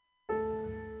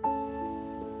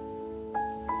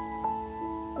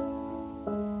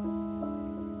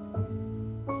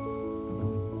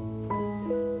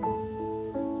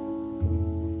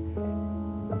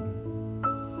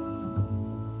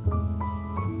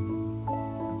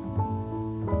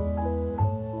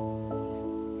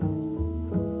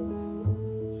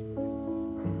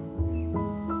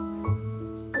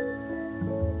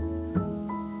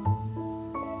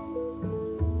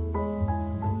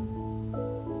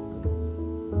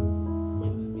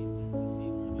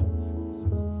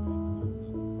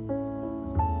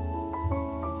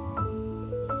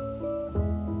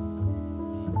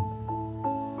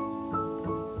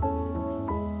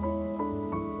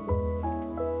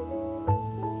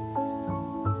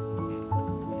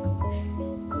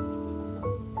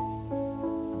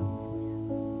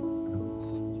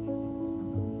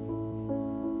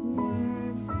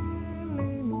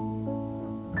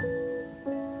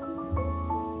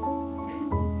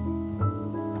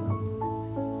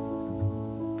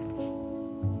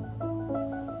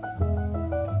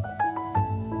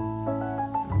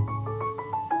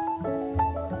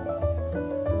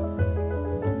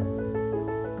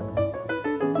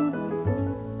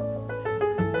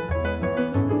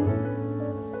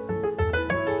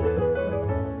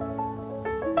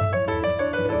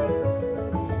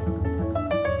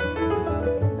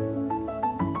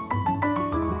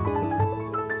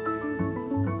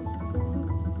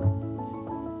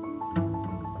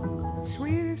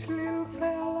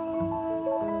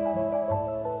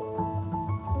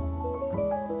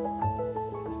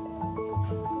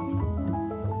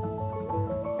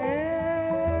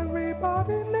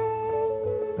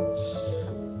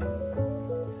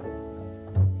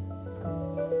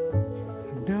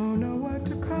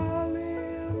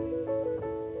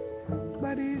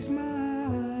 but he's mighty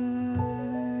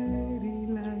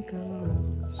like a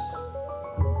rose.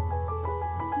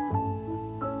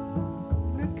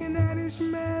 Looking at his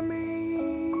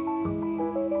mammy,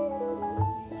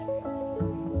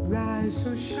 with eyes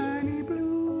so shiny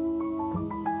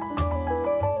blue,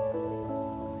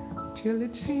 till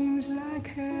it seems like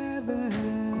heaven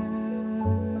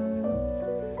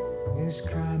is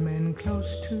coming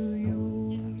close to you.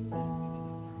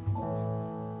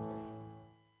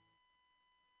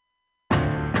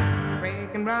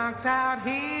 Breaking rocks out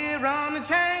here on the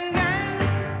chain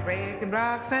gang, breaking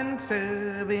rocks and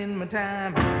serving my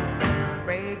time.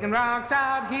 Breaking rocks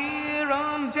out here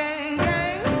on the chain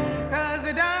gang, 'cause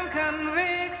they done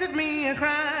convicted me of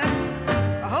crime.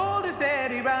 I hold it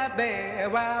steady right there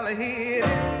while I hit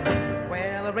it.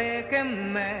 Well, I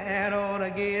reckon that ought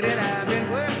to get it. I've been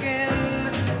working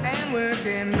and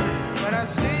working, but I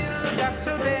still got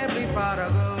so terribly far to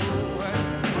go.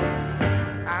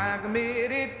 I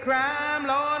committed crime,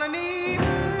 Lord, I need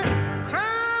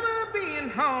crime of being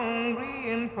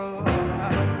hungry and poor.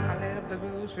 I left the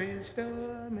grocery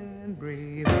store and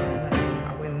breathing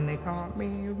when they caught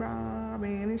me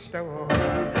robbing a store.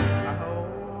 I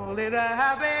hold it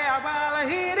right there while I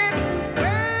hit it.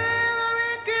 Well, I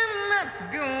reckon that's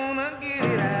gonna get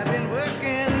it. I've been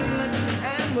working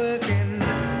and working,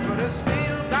 but I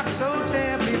still got so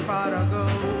terribly far to go.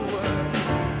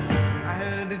 I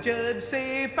heard the judge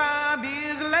say 5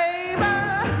 years labor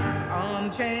on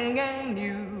chain gang,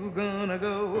 you gonna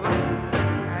go. I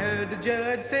heard the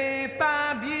judge say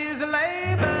 5 years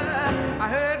labor. I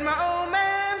heard my old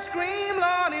man scream,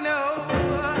 Lordy, no.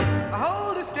 I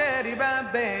hold it steady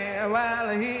right there while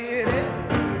I hit it.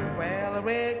 Well, I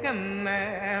reckon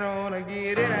that ought to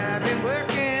get it. I've been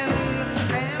working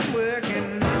and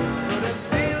working, but I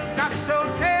still got so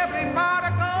terribly far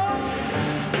to go.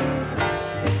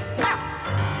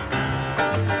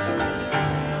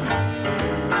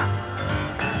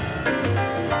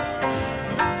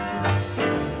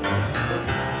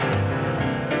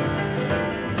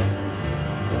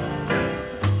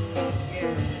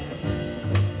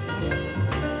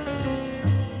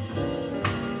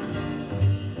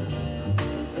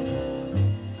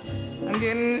 I'm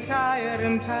getting tired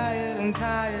and tired and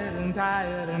tired and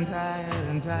tired and tired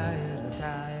and tired and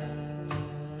tired.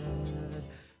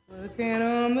 Working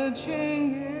on the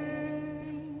chain gang.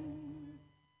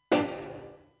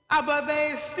 But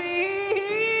they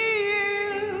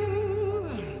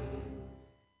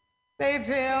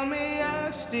tell me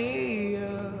I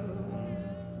steal,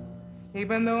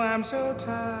 even though I'm so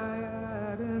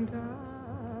tired and tired.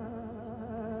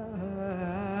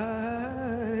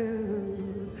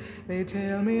 They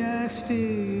tell me I still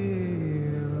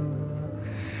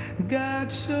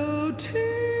got so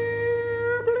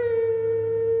terribly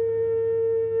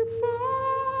far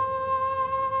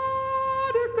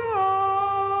to go.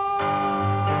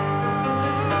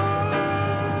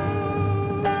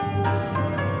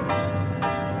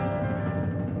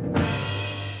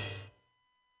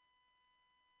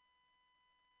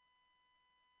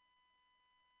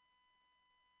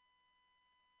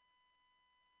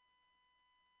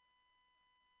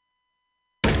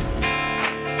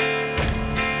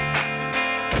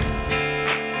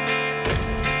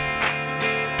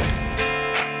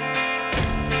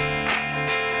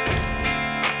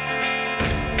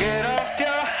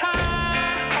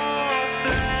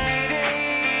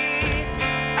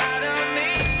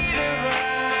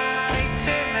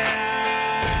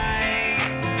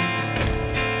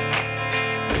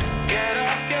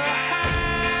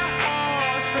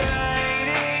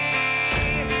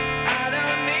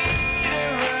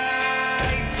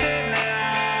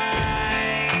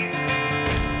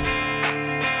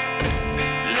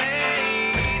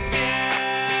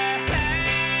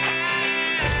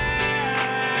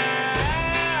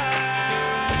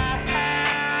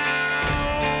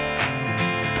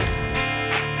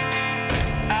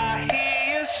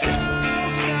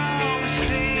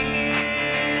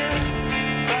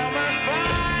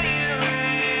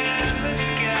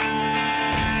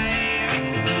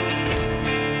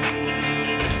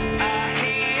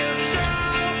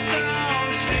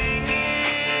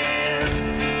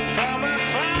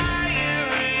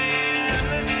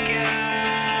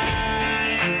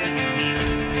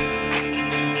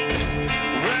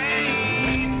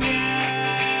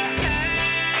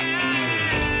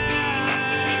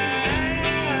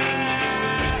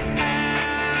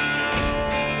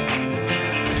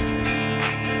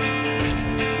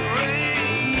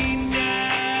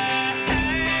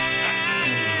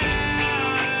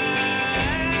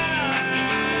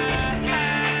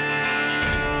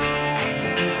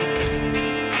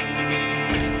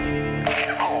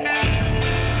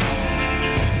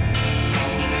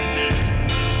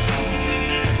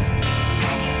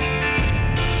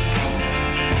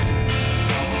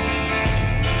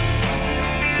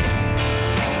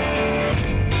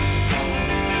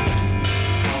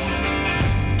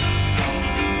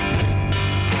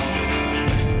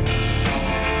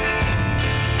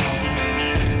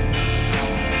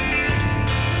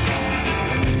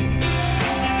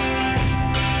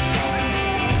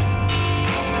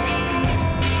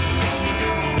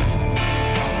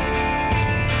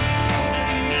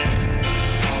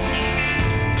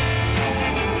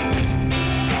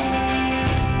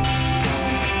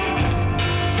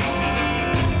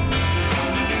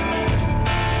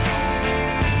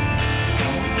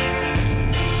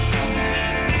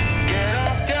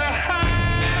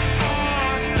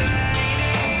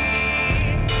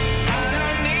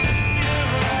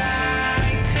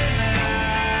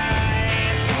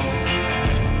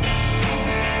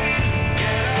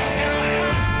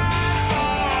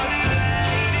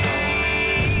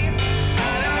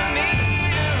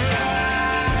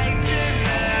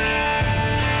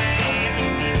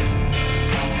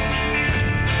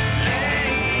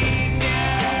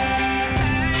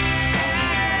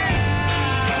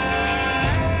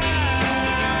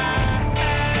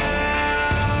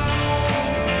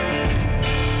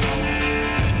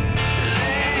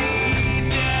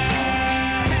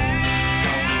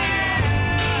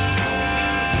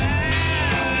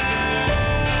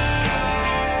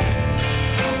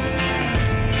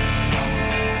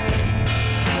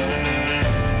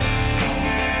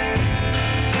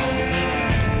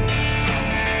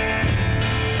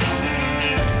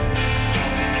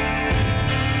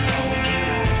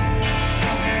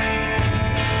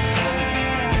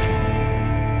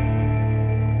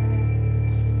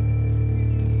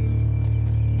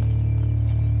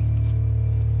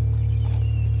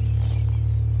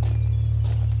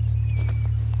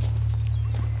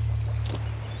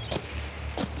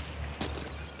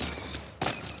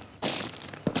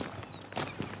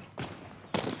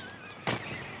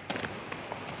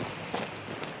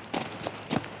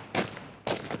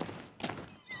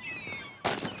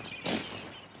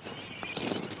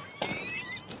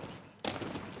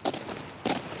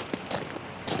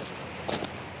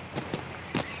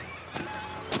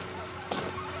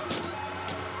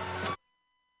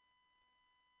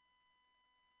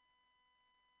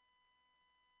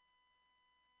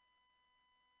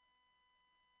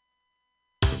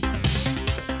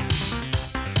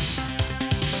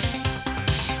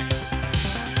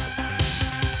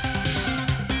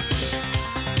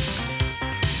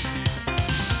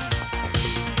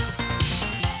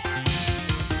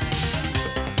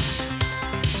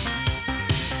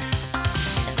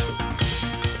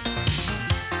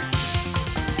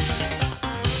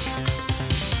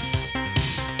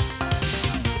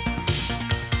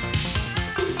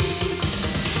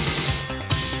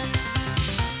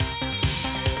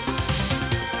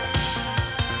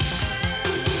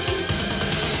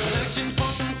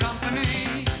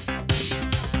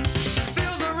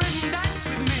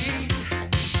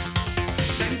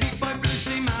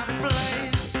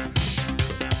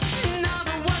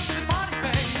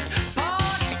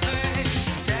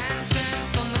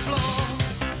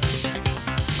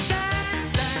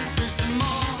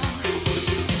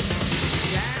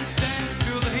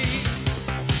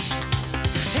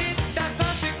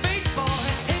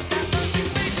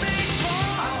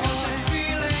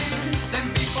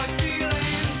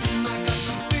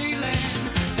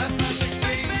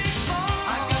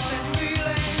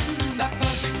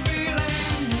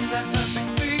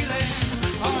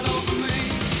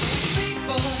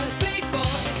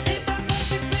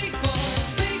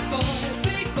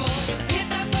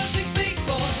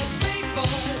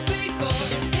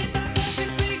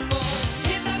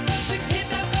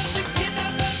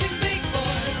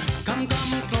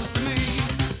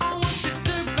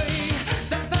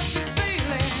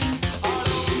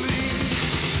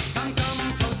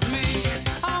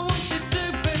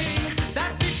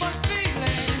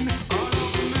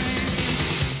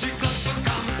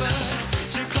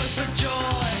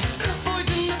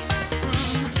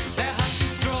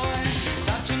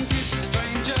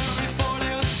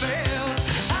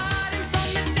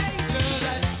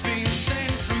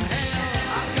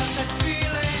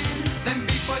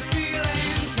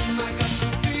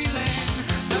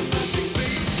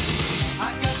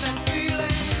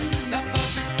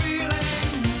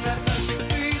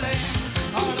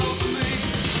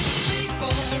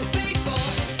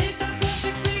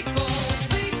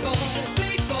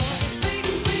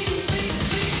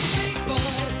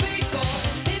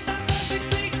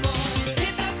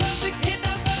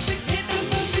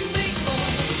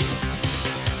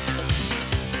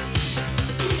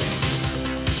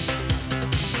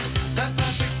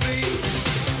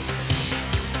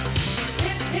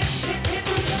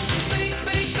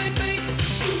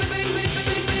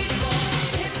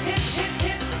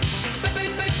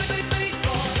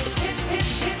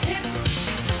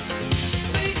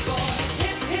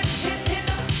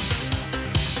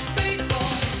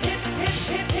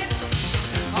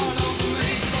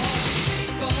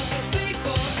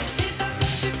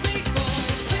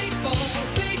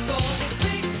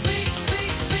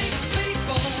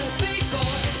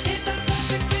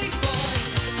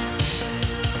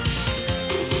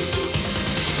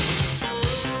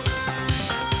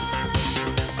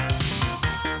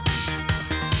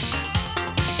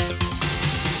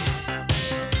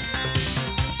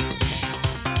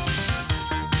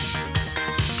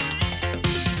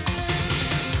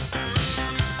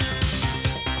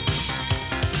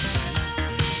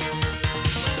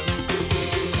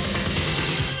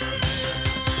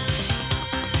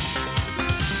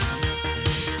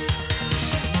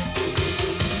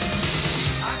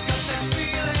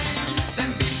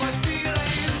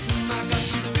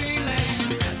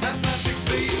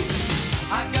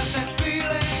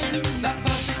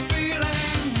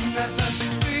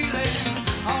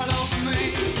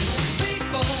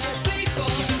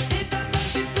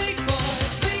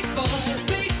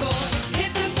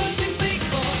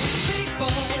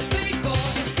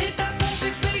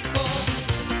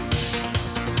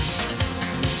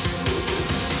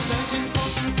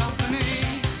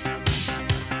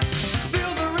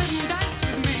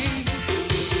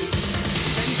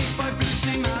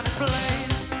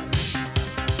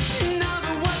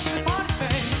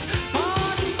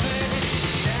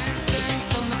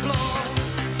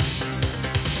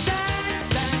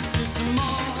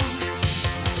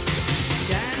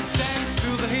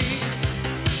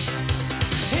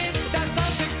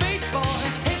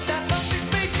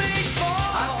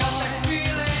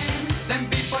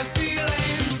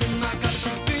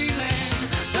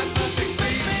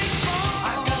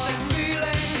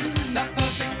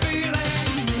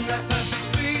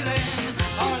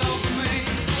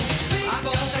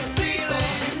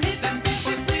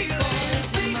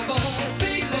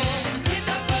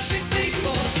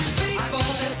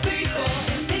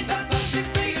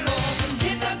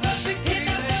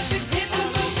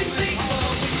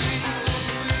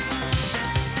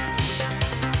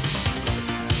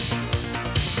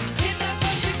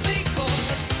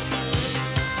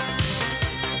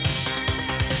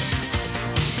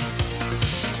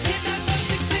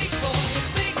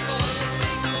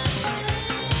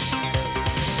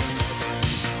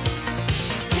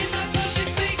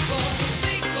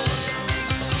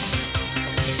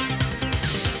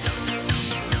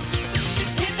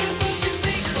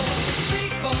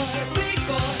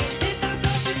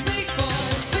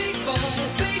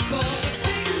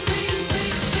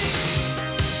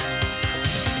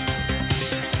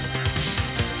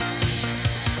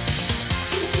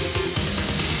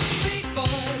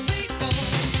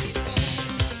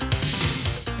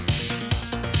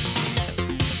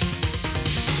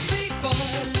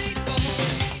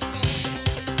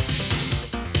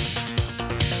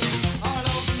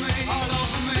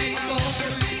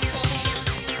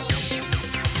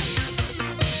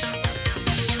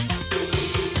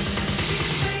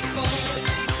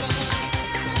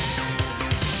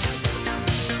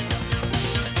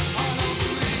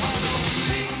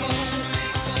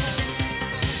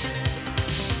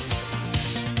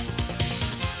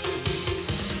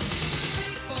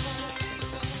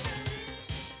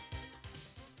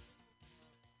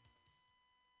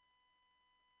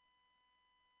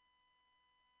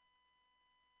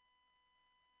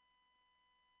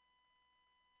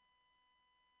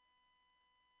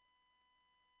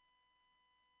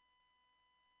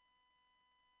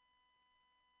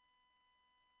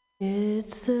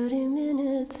 It's 30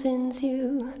 minutes since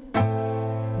you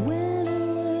went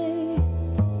away.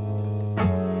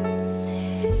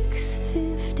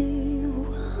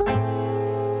 6:51.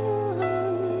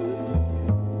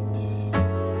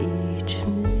 Each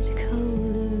minute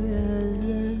colder as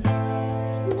the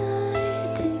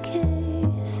night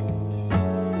decays.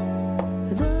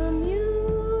 The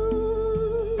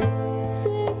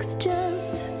music's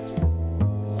just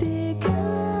begun.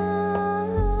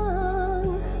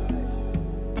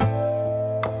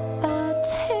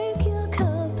 Take your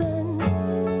cup and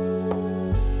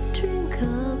drink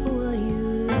up what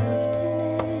you left in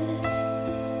it.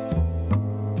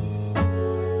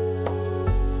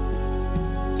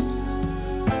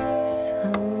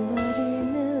 Somebody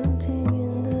melting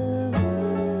in the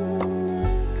room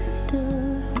next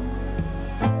door.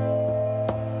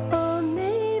 Or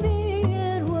maybe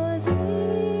it was me.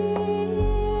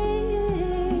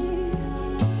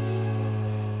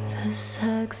 The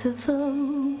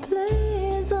saxophone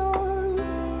plays on.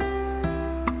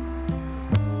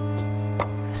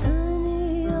 The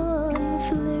neon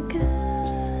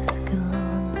flickers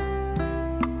gone.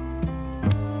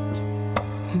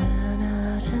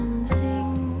 Manhattan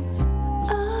sings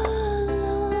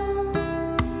along.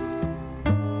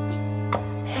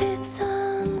 It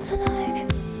sounds like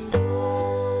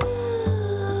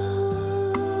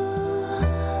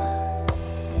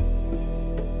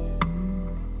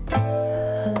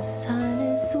a sign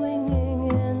is swinging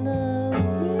in the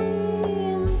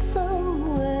wind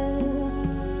somewhere.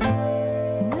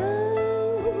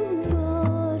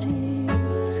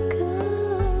 Nobody's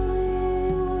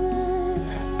going there.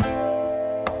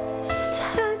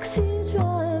 Taxi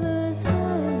driver's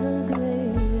eyes are gray.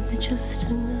 It's just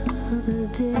another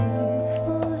day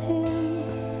for him.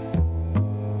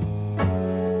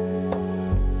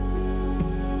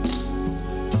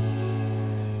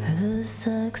 The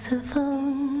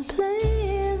saxophone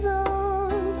plays on.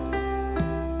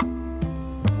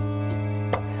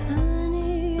 The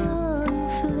neon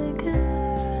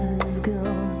flickers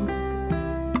gone.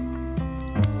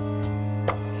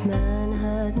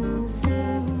 Manhattan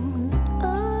sings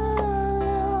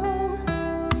along.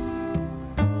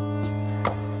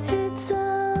 It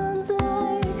sounds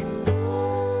like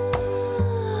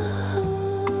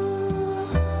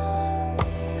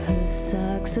the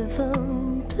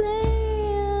saxophone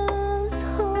players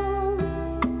home.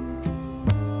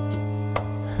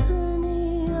 The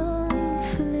neon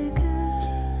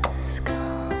flickers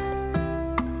gone.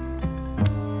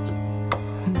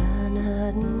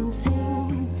 Manhattan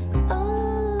sings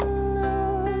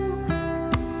along.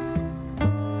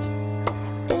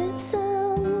 It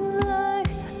sounds like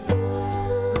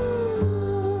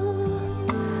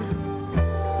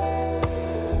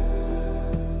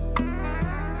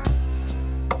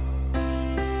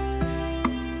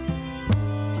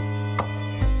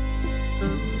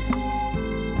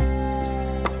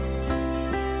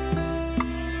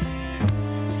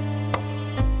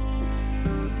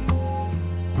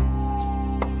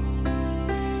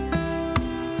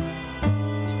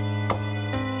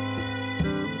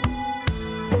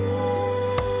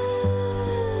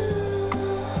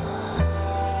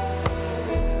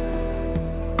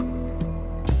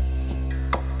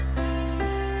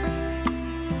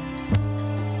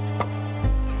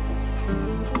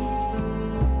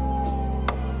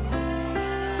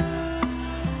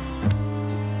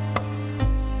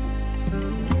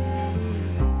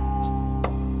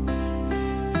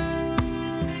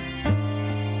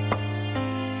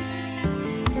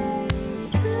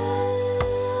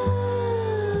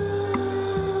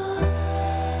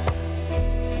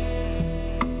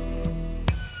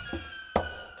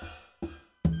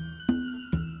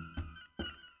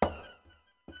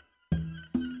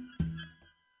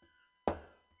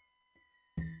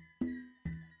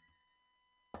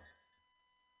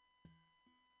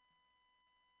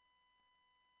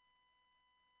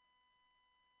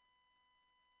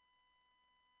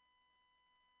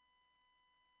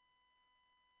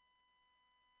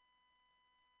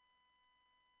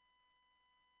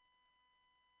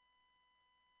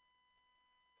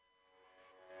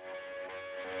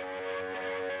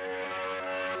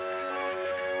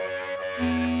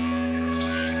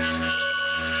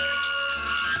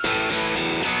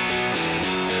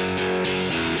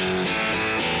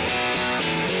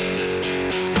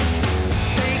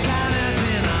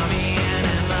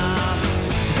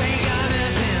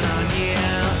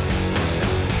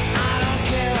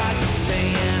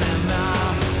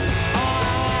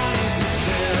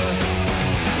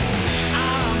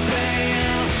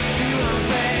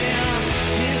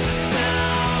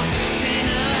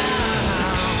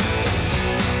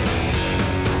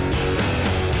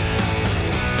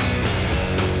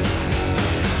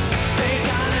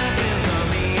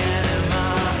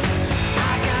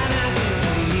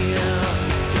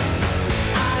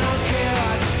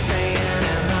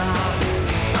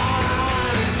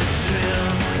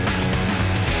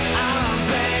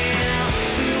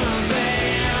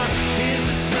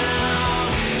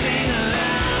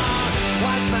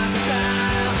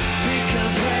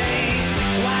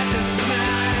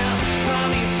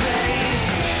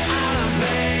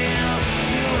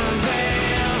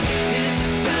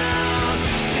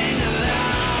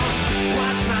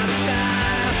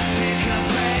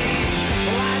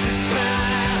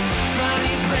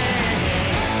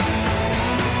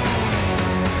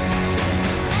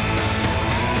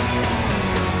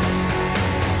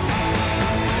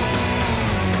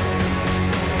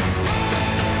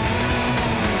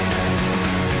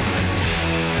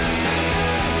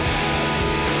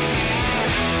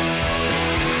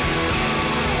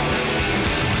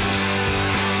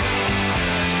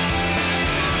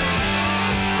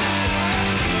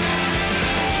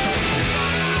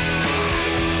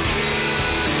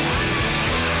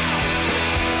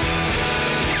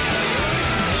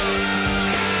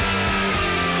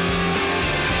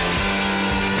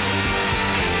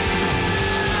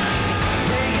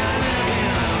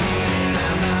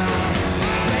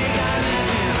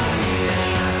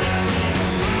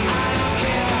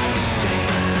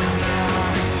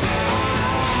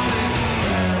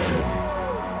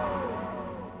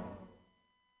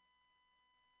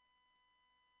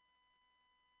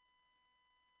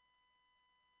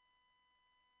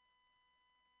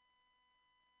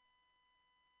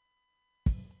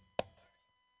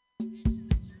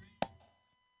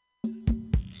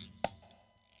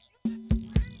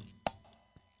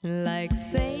Like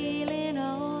sailing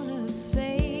on a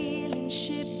sailing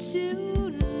ship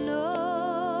to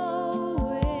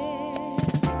nowhere.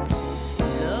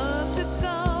 Love took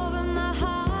over my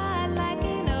heart like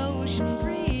an ocean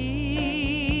breeze.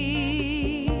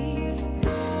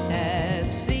 As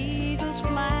seagulls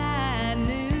fly, I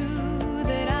knew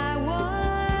that I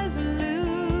was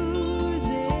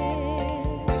losing.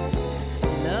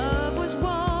 Love was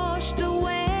washed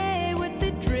away with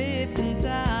the drifting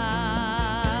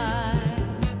tide.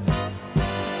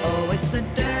 Oh, it's a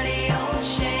dirty old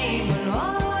shame when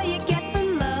all you get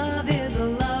from love is a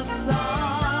love song.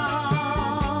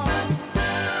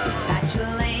 It's got you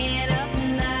laying up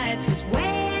nights just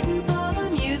waiting for the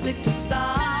music to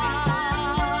start.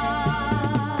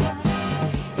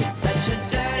 It's such a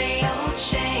dirty old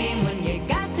shame when you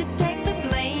got to take the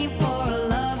blame for a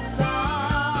love song.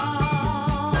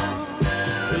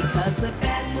 Because the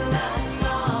best love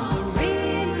songs are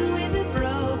written with a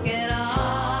broken heart.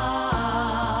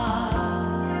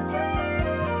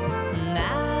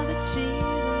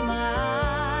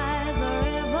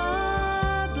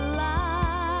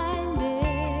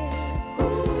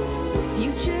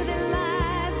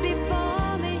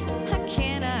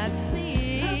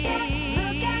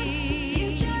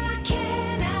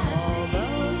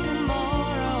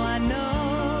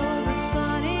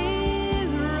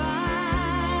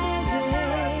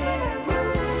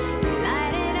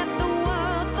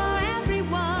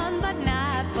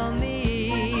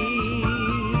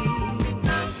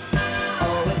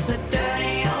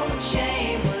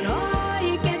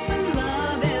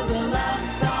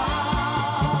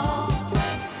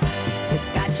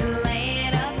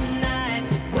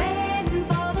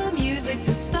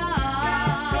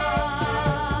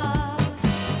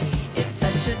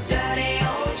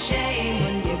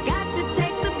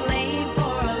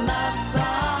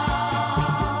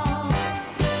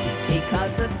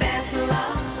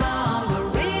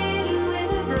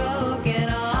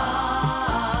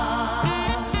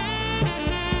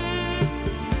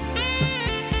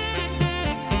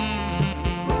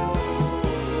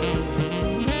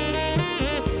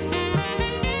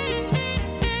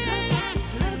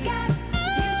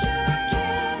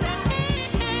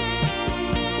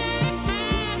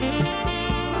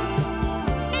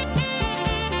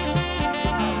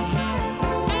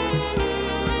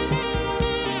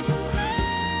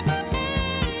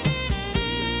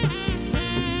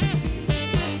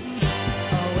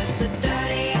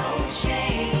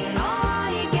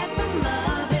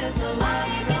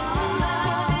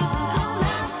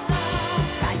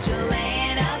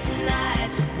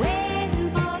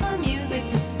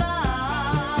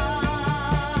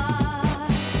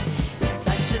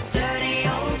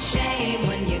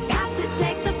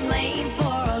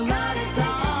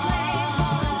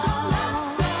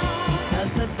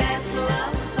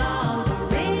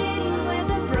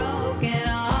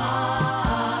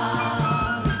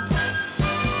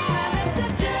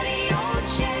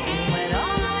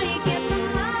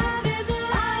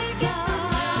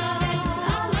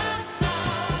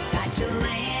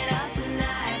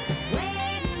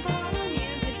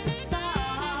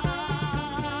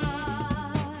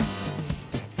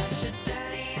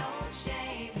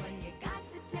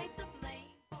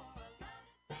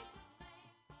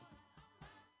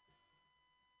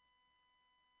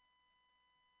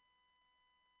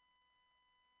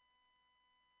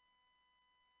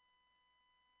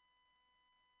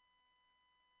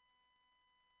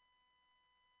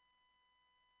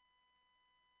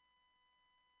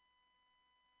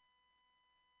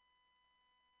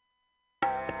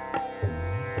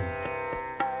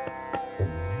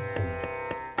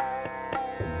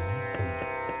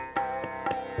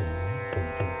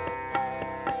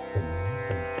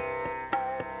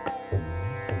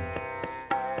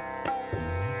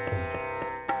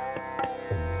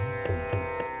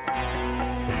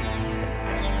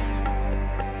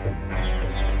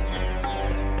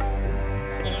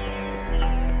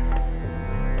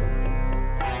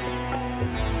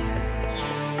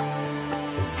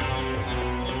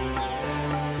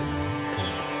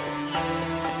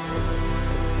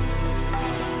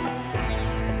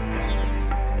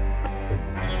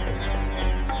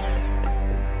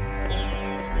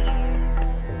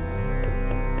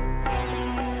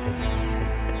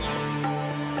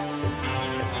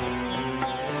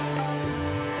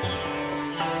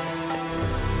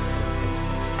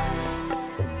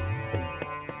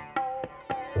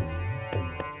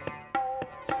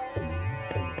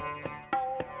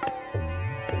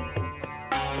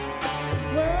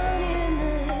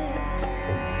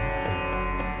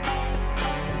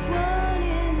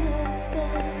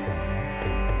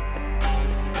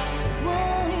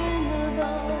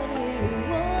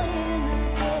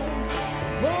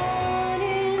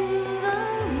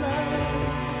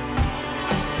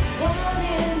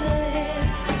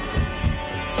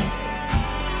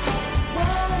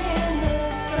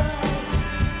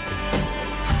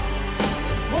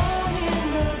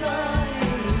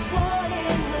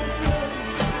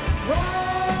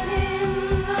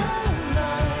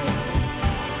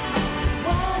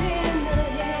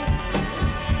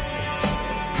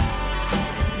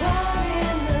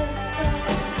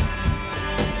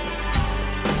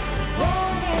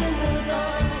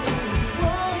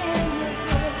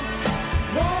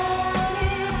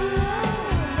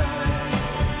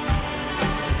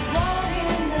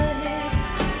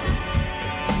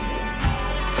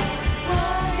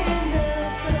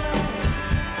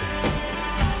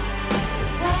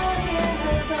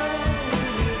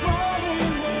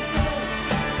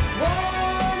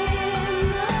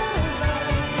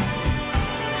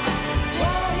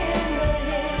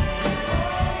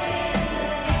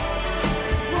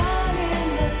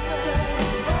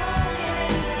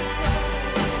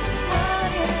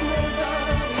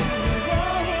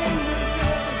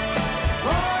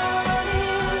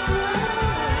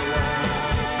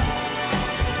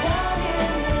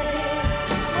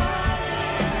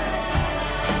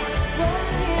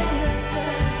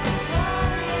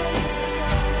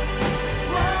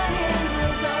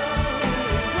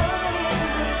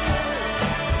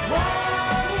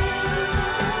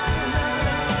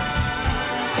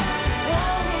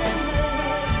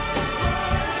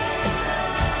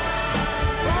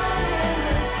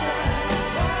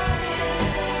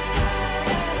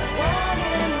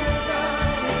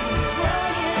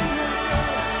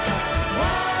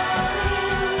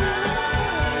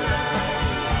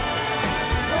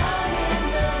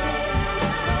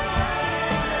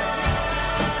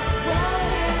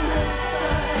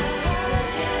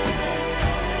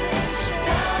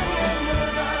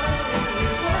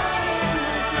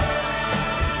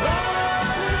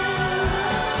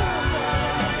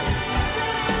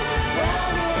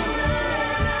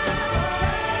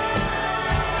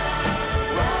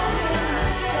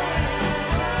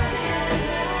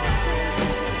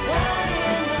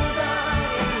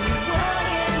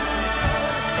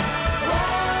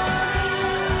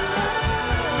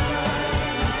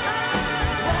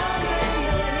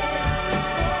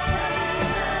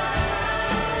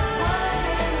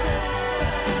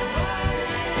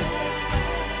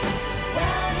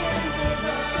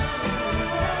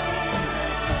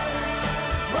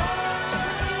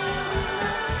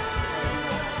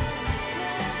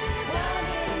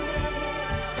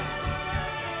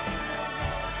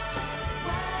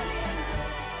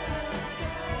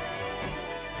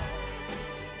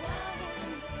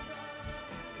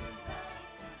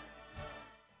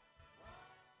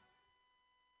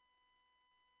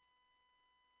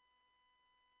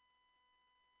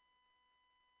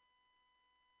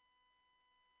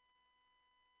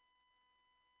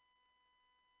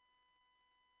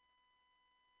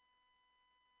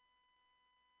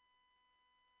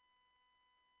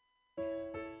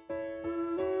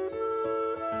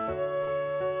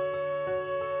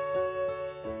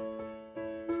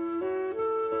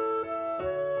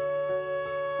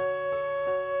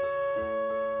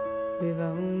 we've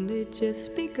only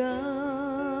just begun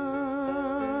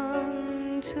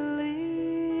to live.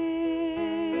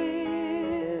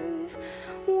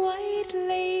 White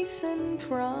lace and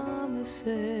promises,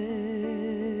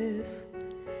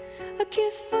 a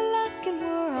kiss for luck and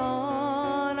we're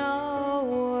on our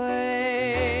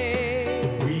way.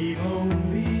 We've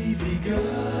only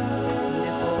begun.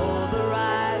 Before the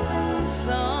rising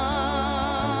sun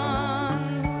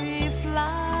we fly.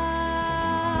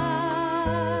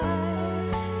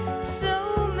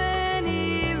 So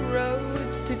many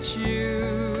roads to choose.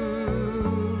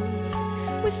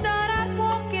 We start out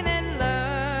walking and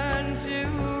learn to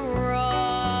run.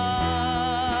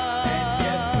 And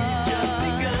yet we've just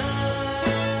begun.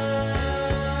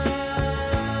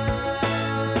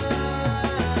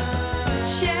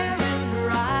 Sharing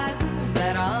horizons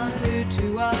that are new to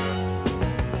us,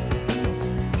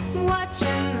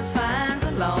 watching the signs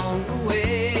along the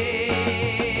way,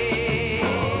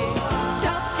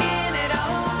 talking it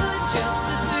over, just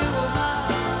the two of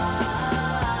us,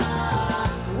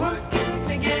 working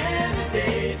together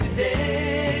day to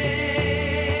day,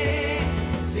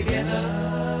 together.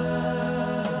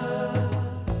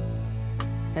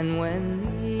 And when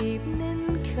the evening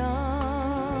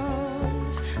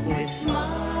comes, we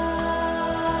smile.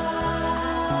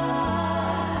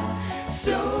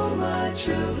 So much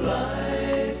of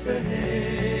life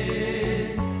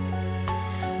ahead.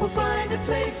 We'll find a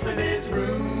place where there's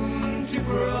room to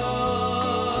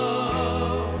grow.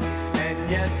 And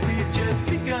yes, we've just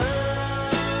begun.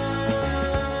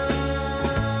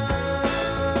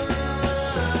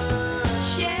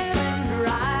 Sharing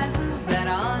horizons that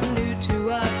are new to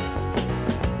us,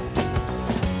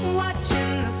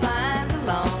 watching the signs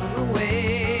along the way,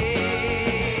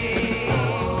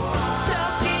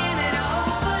 talking it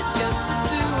over, just the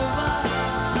two of us,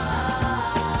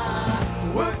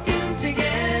 working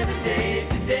together day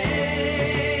to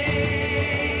day,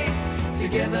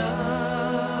 together,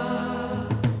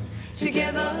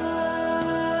 together.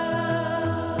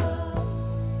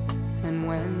 And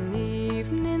when the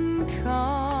evening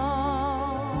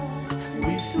comes,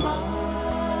 we smile.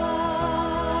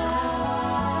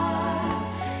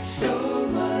 So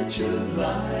much of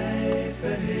life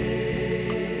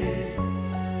ahead.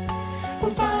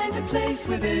 We'll find a place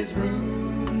where there's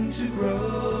room to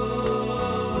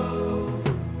grow.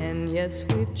 And yes,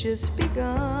 we've just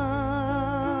begun.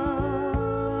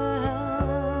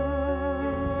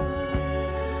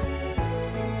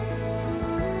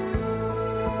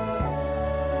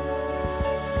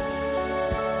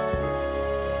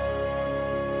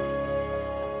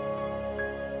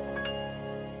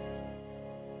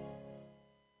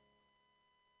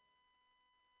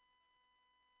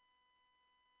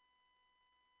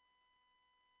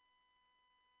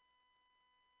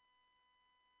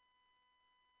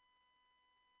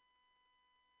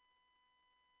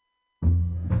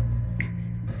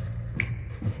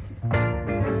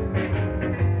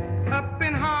 Up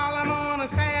in Harlem on a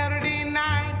Saturday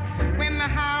night, when the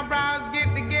highbrows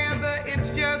get together, it's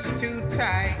just too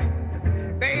tight.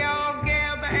 They all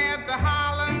gather at the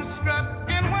Harlem Strut,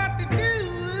 and what to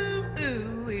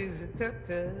do is a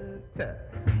tut-tut-tut.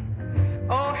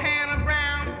 Old Hannah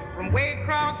Brown from way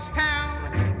across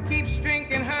town keeps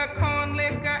drinking her corn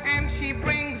liquor, and she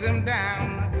brings them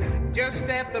down. Just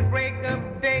at the break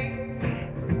of day,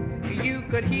 you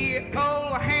could hear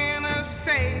old Hannah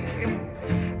say,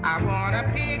 I want a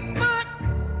pig foot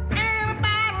and a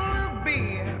bottle of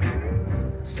beer.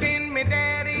 Send me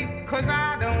daddy, 'cause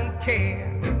I don't care.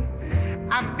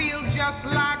 I feel just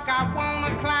like I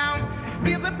want a clown.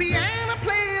 Give the piano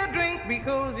player a drink,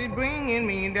 because he's bringing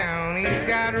me down. He's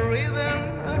got a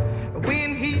rhythm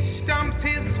when he stumps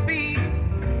his feet.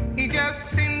 He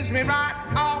just sends me right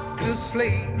off to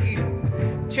sleep.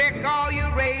 Check all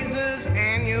your razors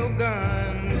and your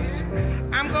guns.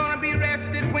 I'm gonna be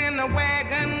rested when the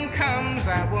wagon comes.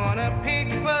 I want a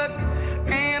pig foot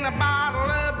and a bottle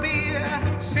of beer.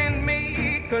 Send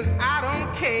me, 'cause I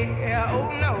don't care.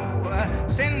 Oh no,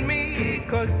 send me,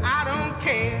 'cause I don't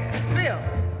care. Phil,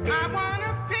 I want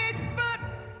a pig foot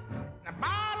and a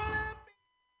bottle of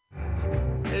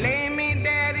beer. Lay me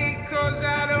daddy, 'cause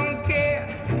I don't care.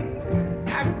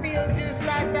 I feel just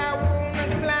like I want a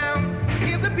clown.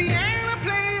 Give the piano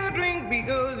player a drink,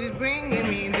 because he's bringing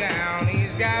me down.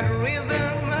 He's got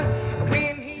rhythm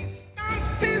when he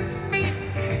stomps his feet.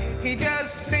 He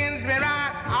just sends me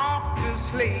right off to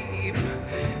sleep.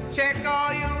 Check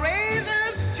all your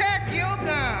razors, check your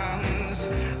guns.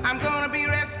 I'm gonna be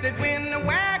rested when the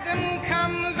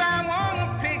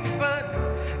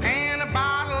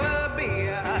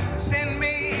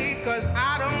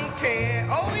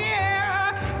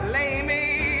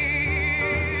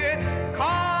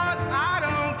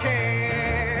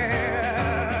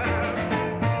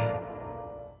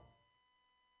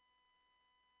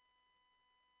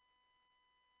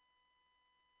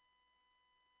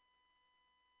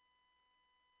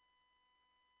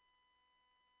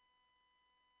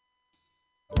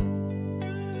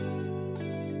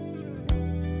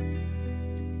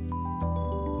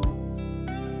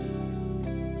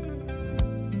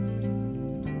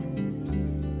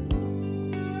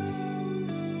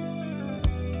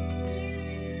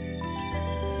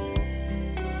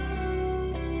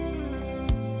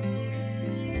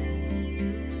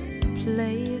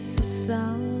Play us a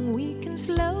song we can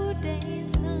slow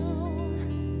dance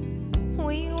on.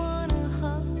 We wanna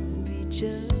hold each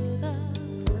other.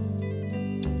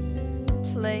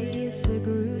 Play us a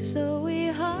groove so we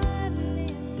hardly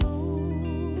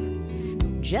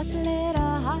move. Just let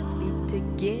our hearts beat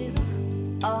together.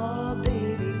 Oh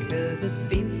baby, 'cause it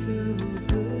feels so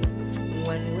good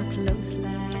when we're close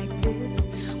like this.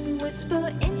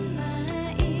 Whisper in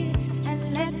my ear and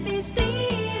let me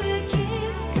steal a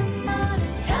kiss. Come on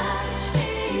and touch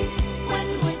me when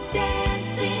we're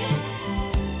dancing.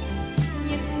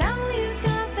 You know you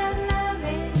got that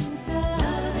loving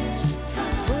touch.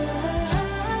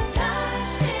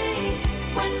 Touch me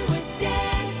when we're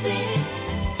dancing.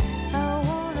 I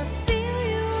wanna feel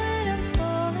you when I'm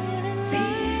falling in love.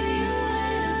 Feel you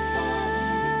when I'm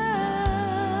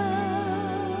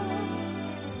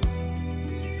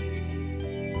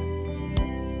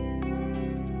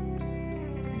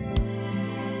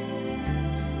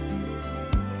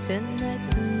Tonight's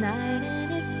the night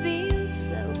and it feels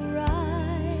so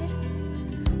right.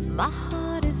 My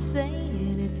heart is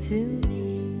saying it to me.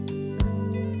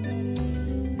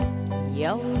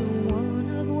 You're the one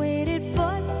I've waited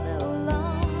for so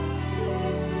long.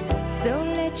 So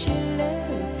let your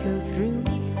love flow through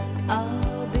me.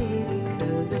 Oh baby,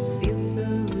 'cause it feels so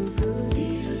good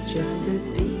just to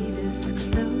be this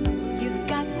close. You've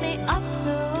got me up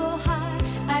so high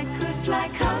I could fly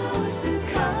coast to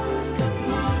coast.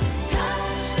 Come on,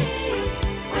 touch me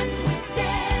when we're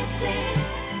dancing.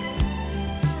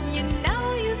 You know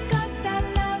you've got that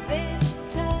loving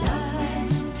touch.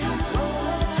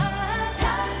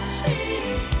 Touch me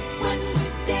when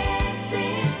we're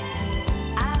dancing.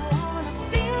 I wanna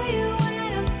feel you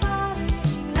when I'm falling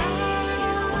in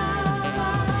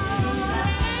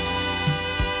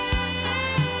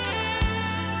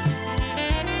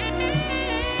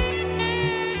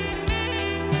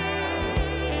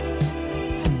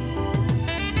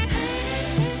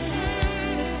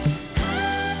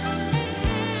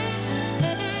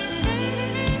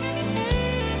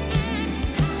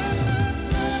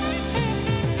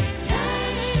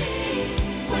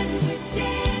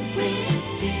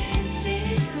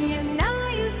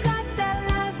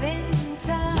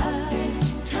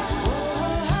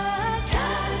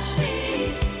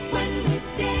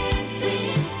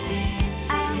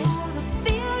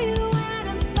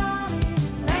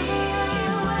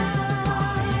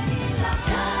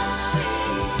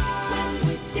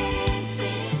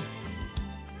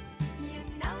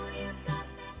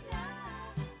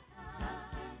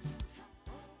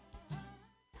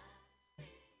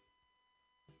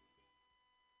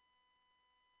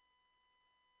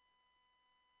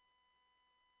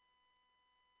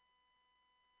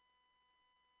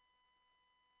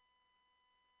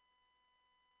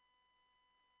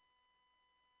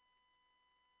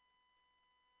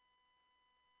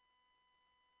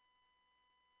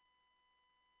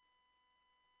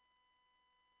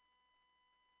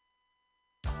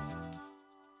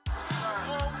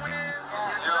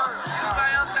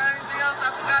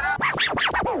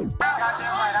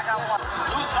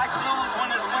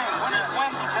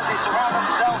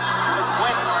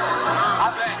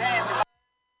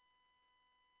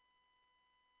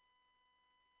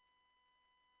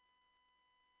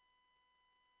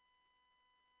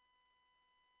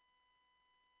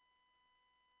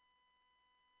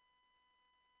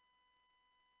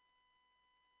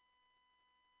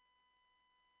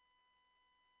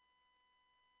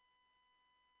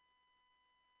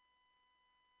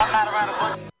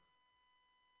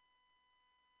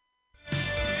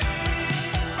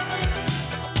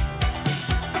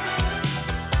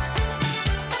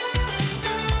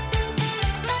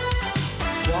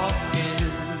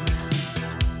Walking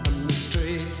on the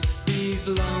streets these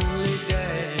lonely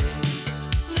days.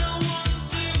 No one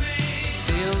to me.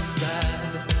 Feel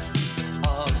sad,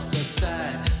 oh so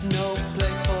sad. No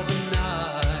place for the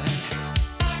night.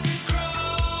 I can cry.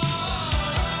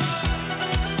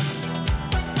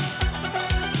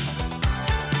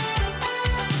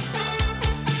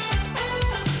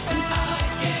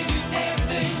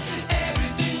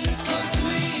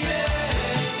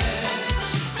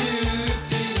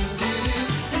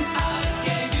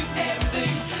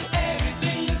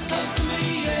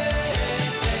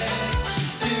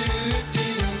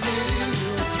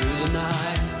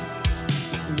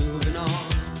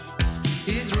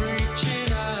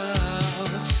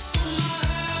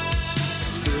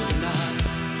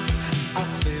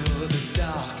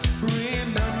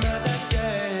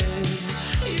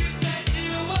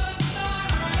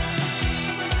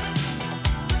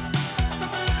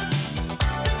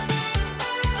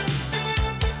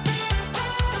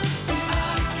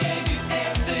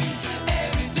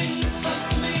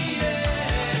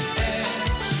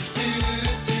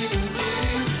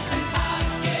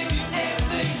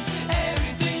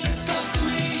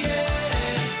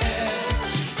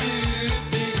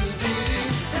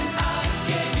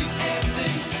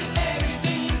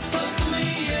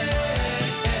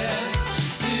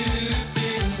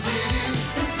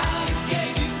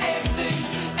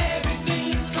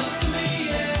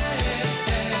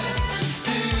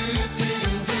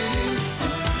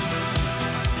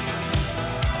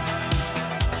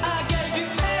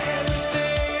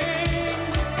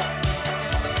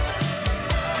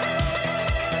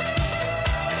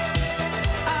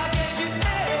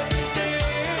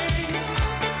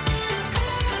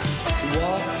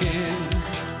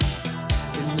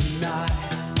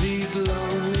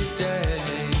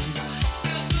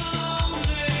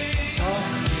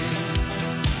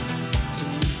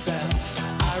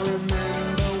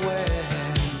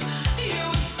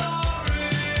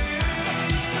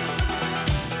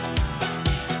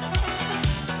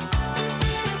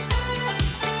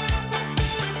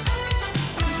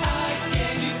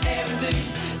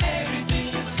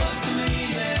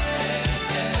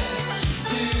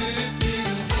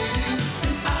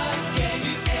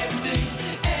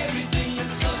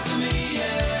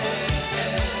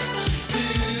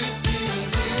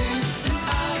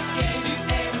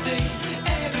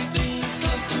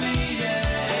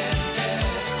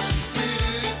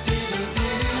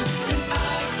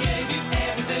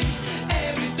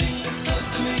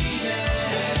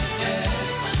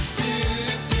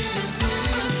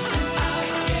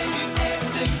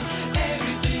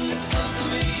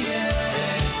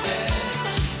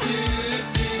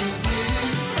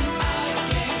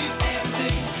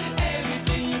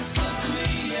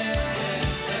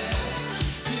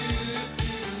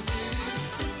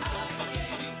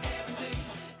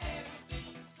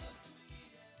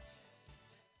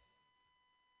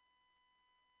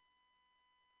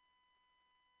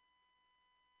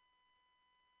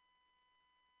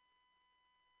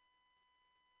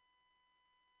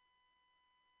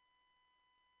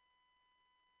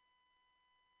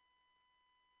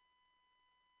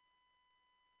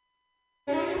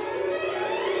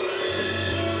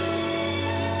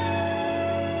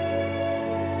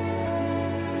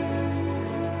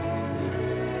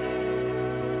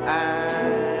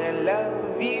 I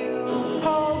love you,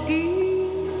 Porgy.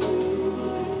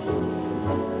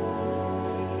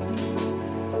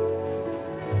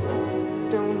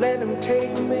 Don't let him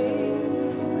take me.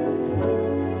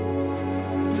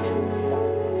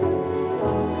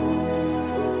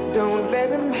 Don't let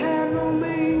him handle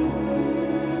me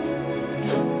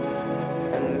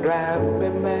and drive me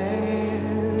mad.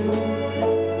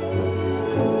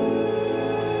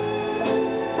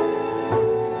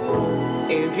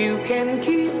 If you can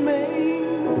keep me,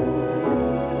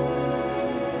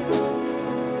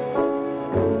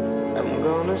 I'm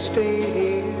gonna stay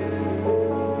here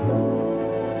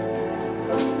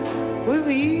with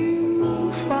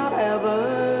you forever,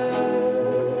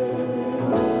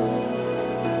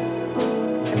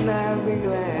 and I'll be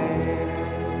glad.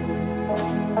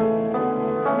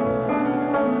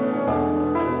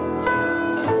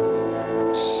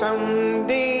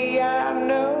 Someday I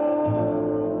know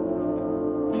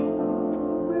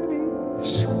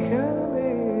it's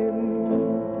coming.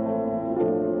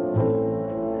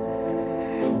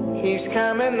 He's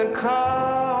coming to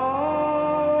call.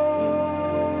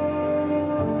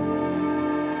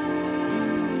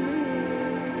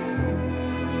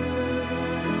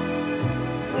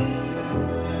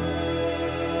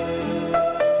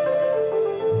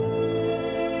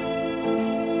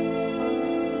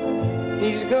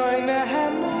 He's going to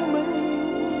handle me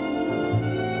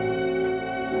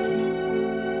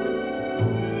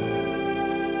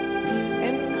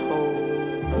and hold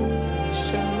me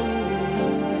so.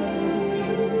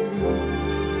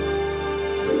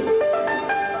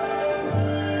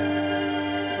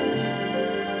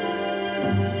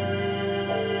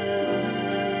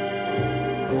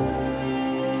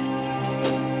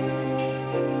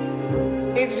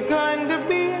 It's going to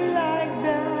be like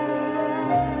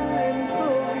dying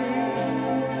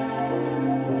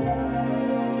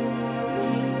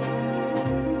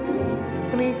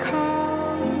when he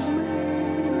calls me.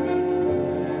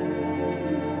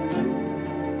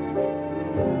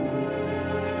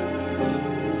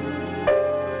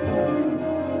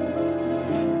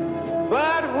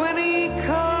 But when he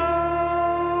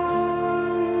comes,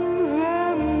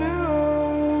 I know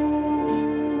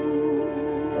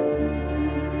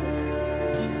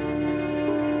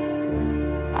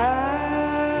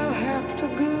I'll have to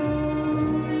go.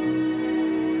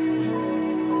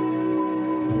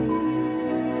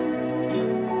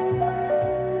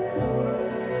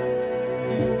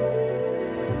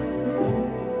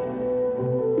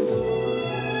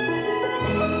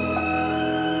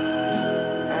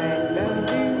 I love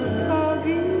you,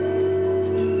 Porgy.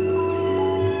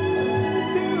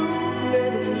 Don't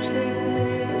let him take me.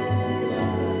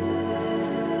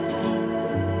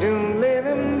 Don't let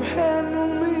him handle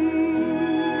me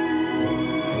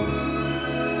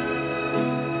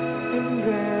and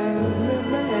drive me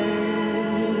mad.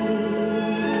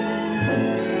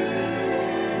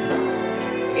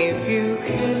 If you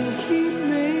can keep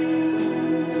me,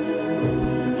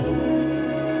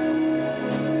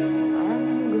 I'm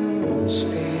gonna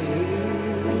stay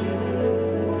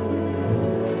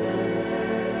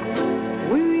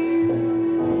with you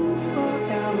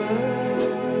forever.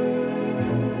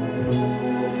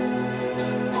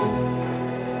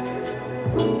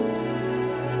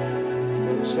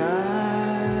 'Cause I've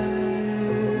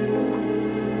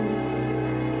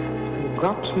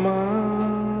got my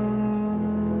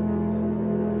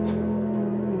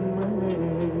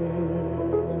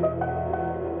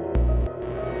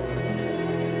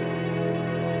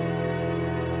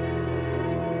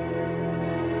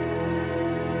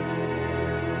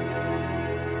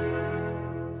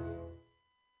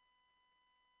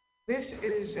This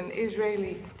is an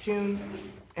Israeli tune,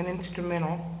 an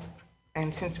instrumental,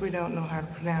 and since we don't know how to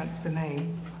pronounce the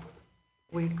name,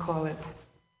 we call it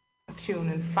a tune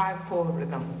in 5/4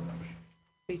 rhythm.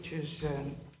 Features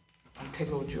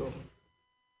Tego Jewel.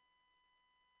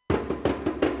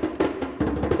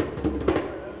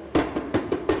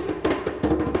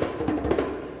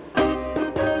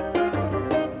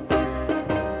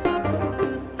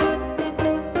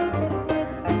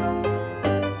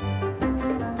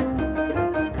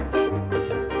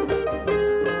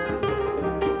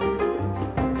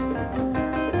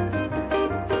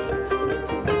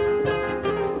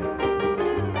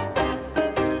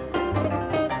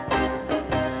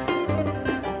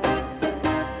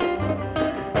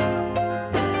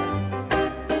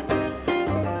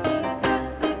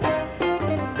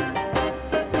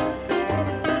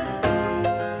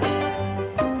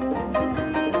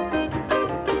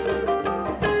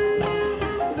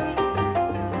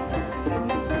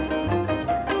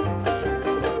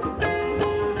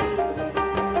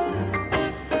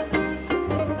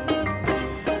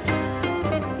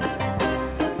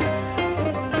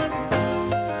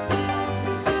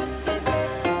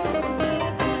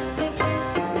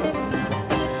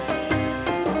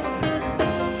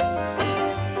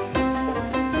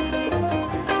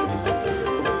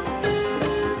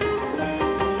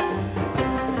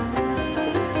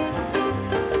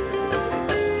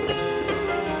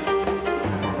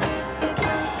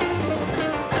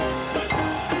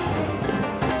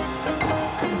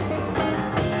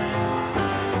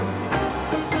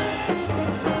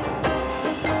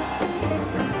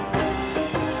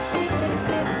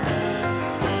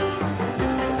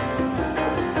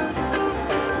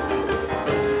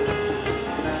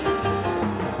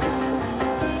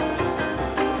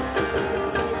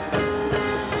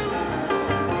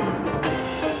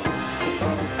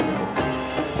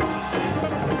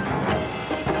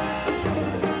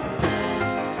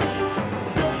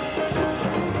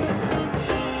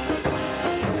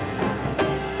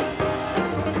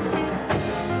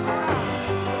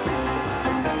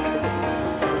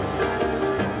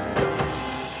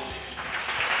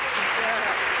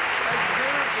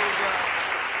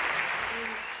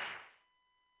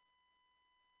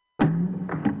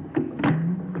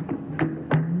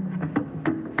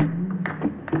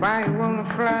 Why you wanna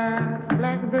fly,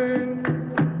 blackbird?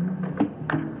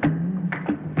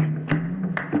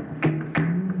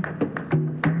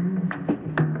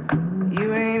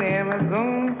 You ain't ever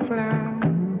gonna fly.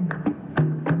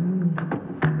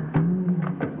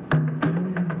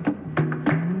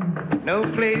 No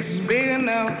place big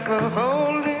enough for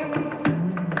holding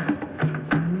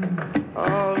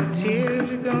all the tears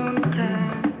you're gonna cry.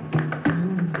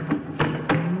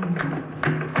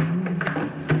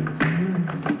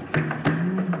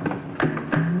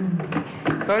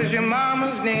 'Cause your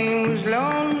mama's name was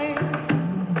lonely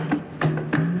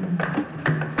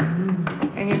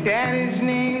and your daddy's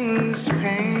name was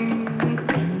pain.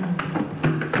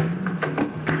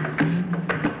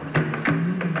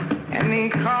 And they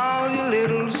call you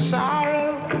little sorrow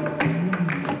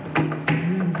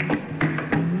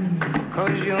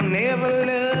 'cause you'll never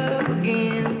love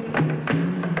again.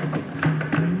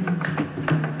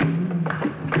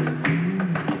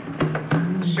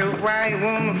 So why you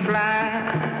wanna fly,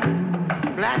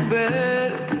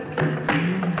 blackbird?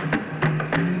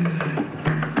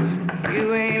 You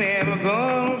ain't ever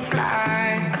gonna fly.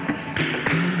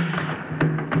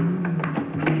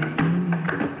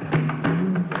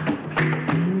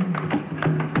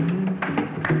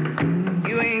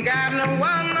 You ain't got no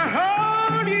one to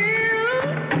hold you.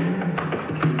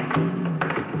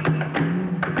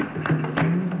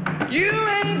 You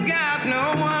ain't got no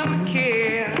one to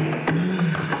care.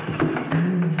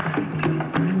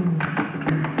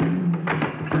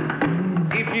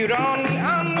 If you'd only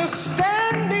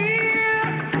understand, dear,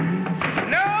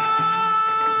 nobody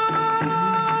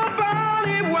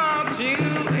wants you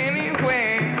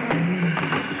anywhere.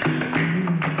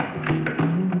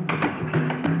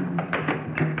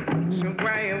 So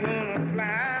why you wanna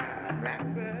fly,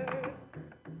 blackbird?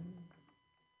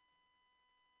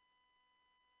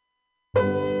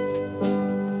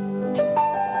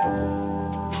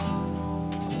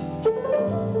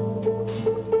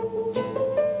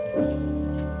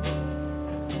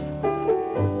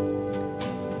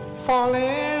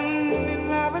 Falling in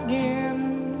love again.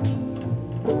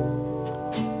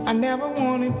 I never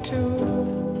wanted to.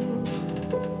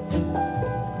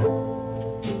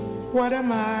 What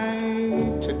am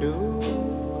I to do?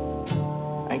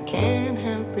 I can't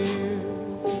help it.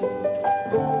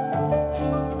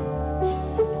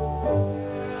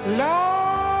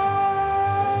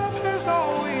 Love has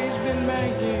always been my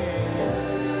game.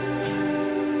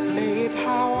 Play it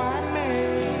how I may.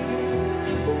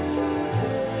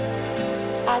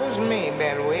 I was made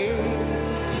that way.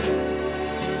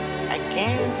 I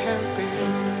can't help it.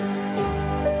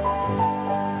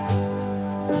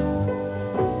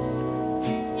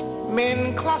 Men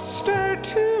cluster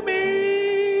to me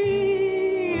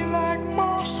like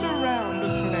moss around a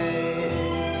flame.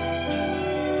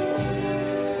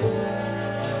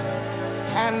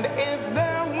 And if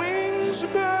their wings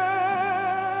burn,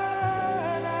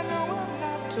 I know I'm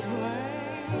not to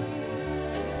blame.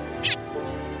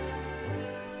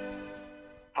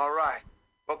 All right,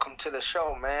 welcome to the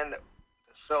show, man. The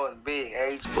show is big,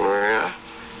 H. Oh, yeah?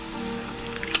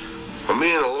 Well,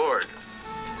 me and the Lord,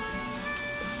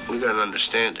 we got an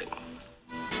understanding.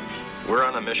 We're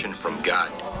on a mission from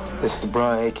God. This is the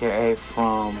bruh, aka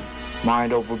from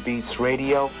Mind Over Beats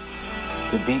Radio,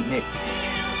 the Beatnik.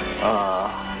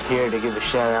 Here to give a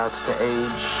shout outs to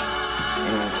Age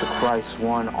and to Christ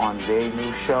One on their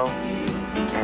new show.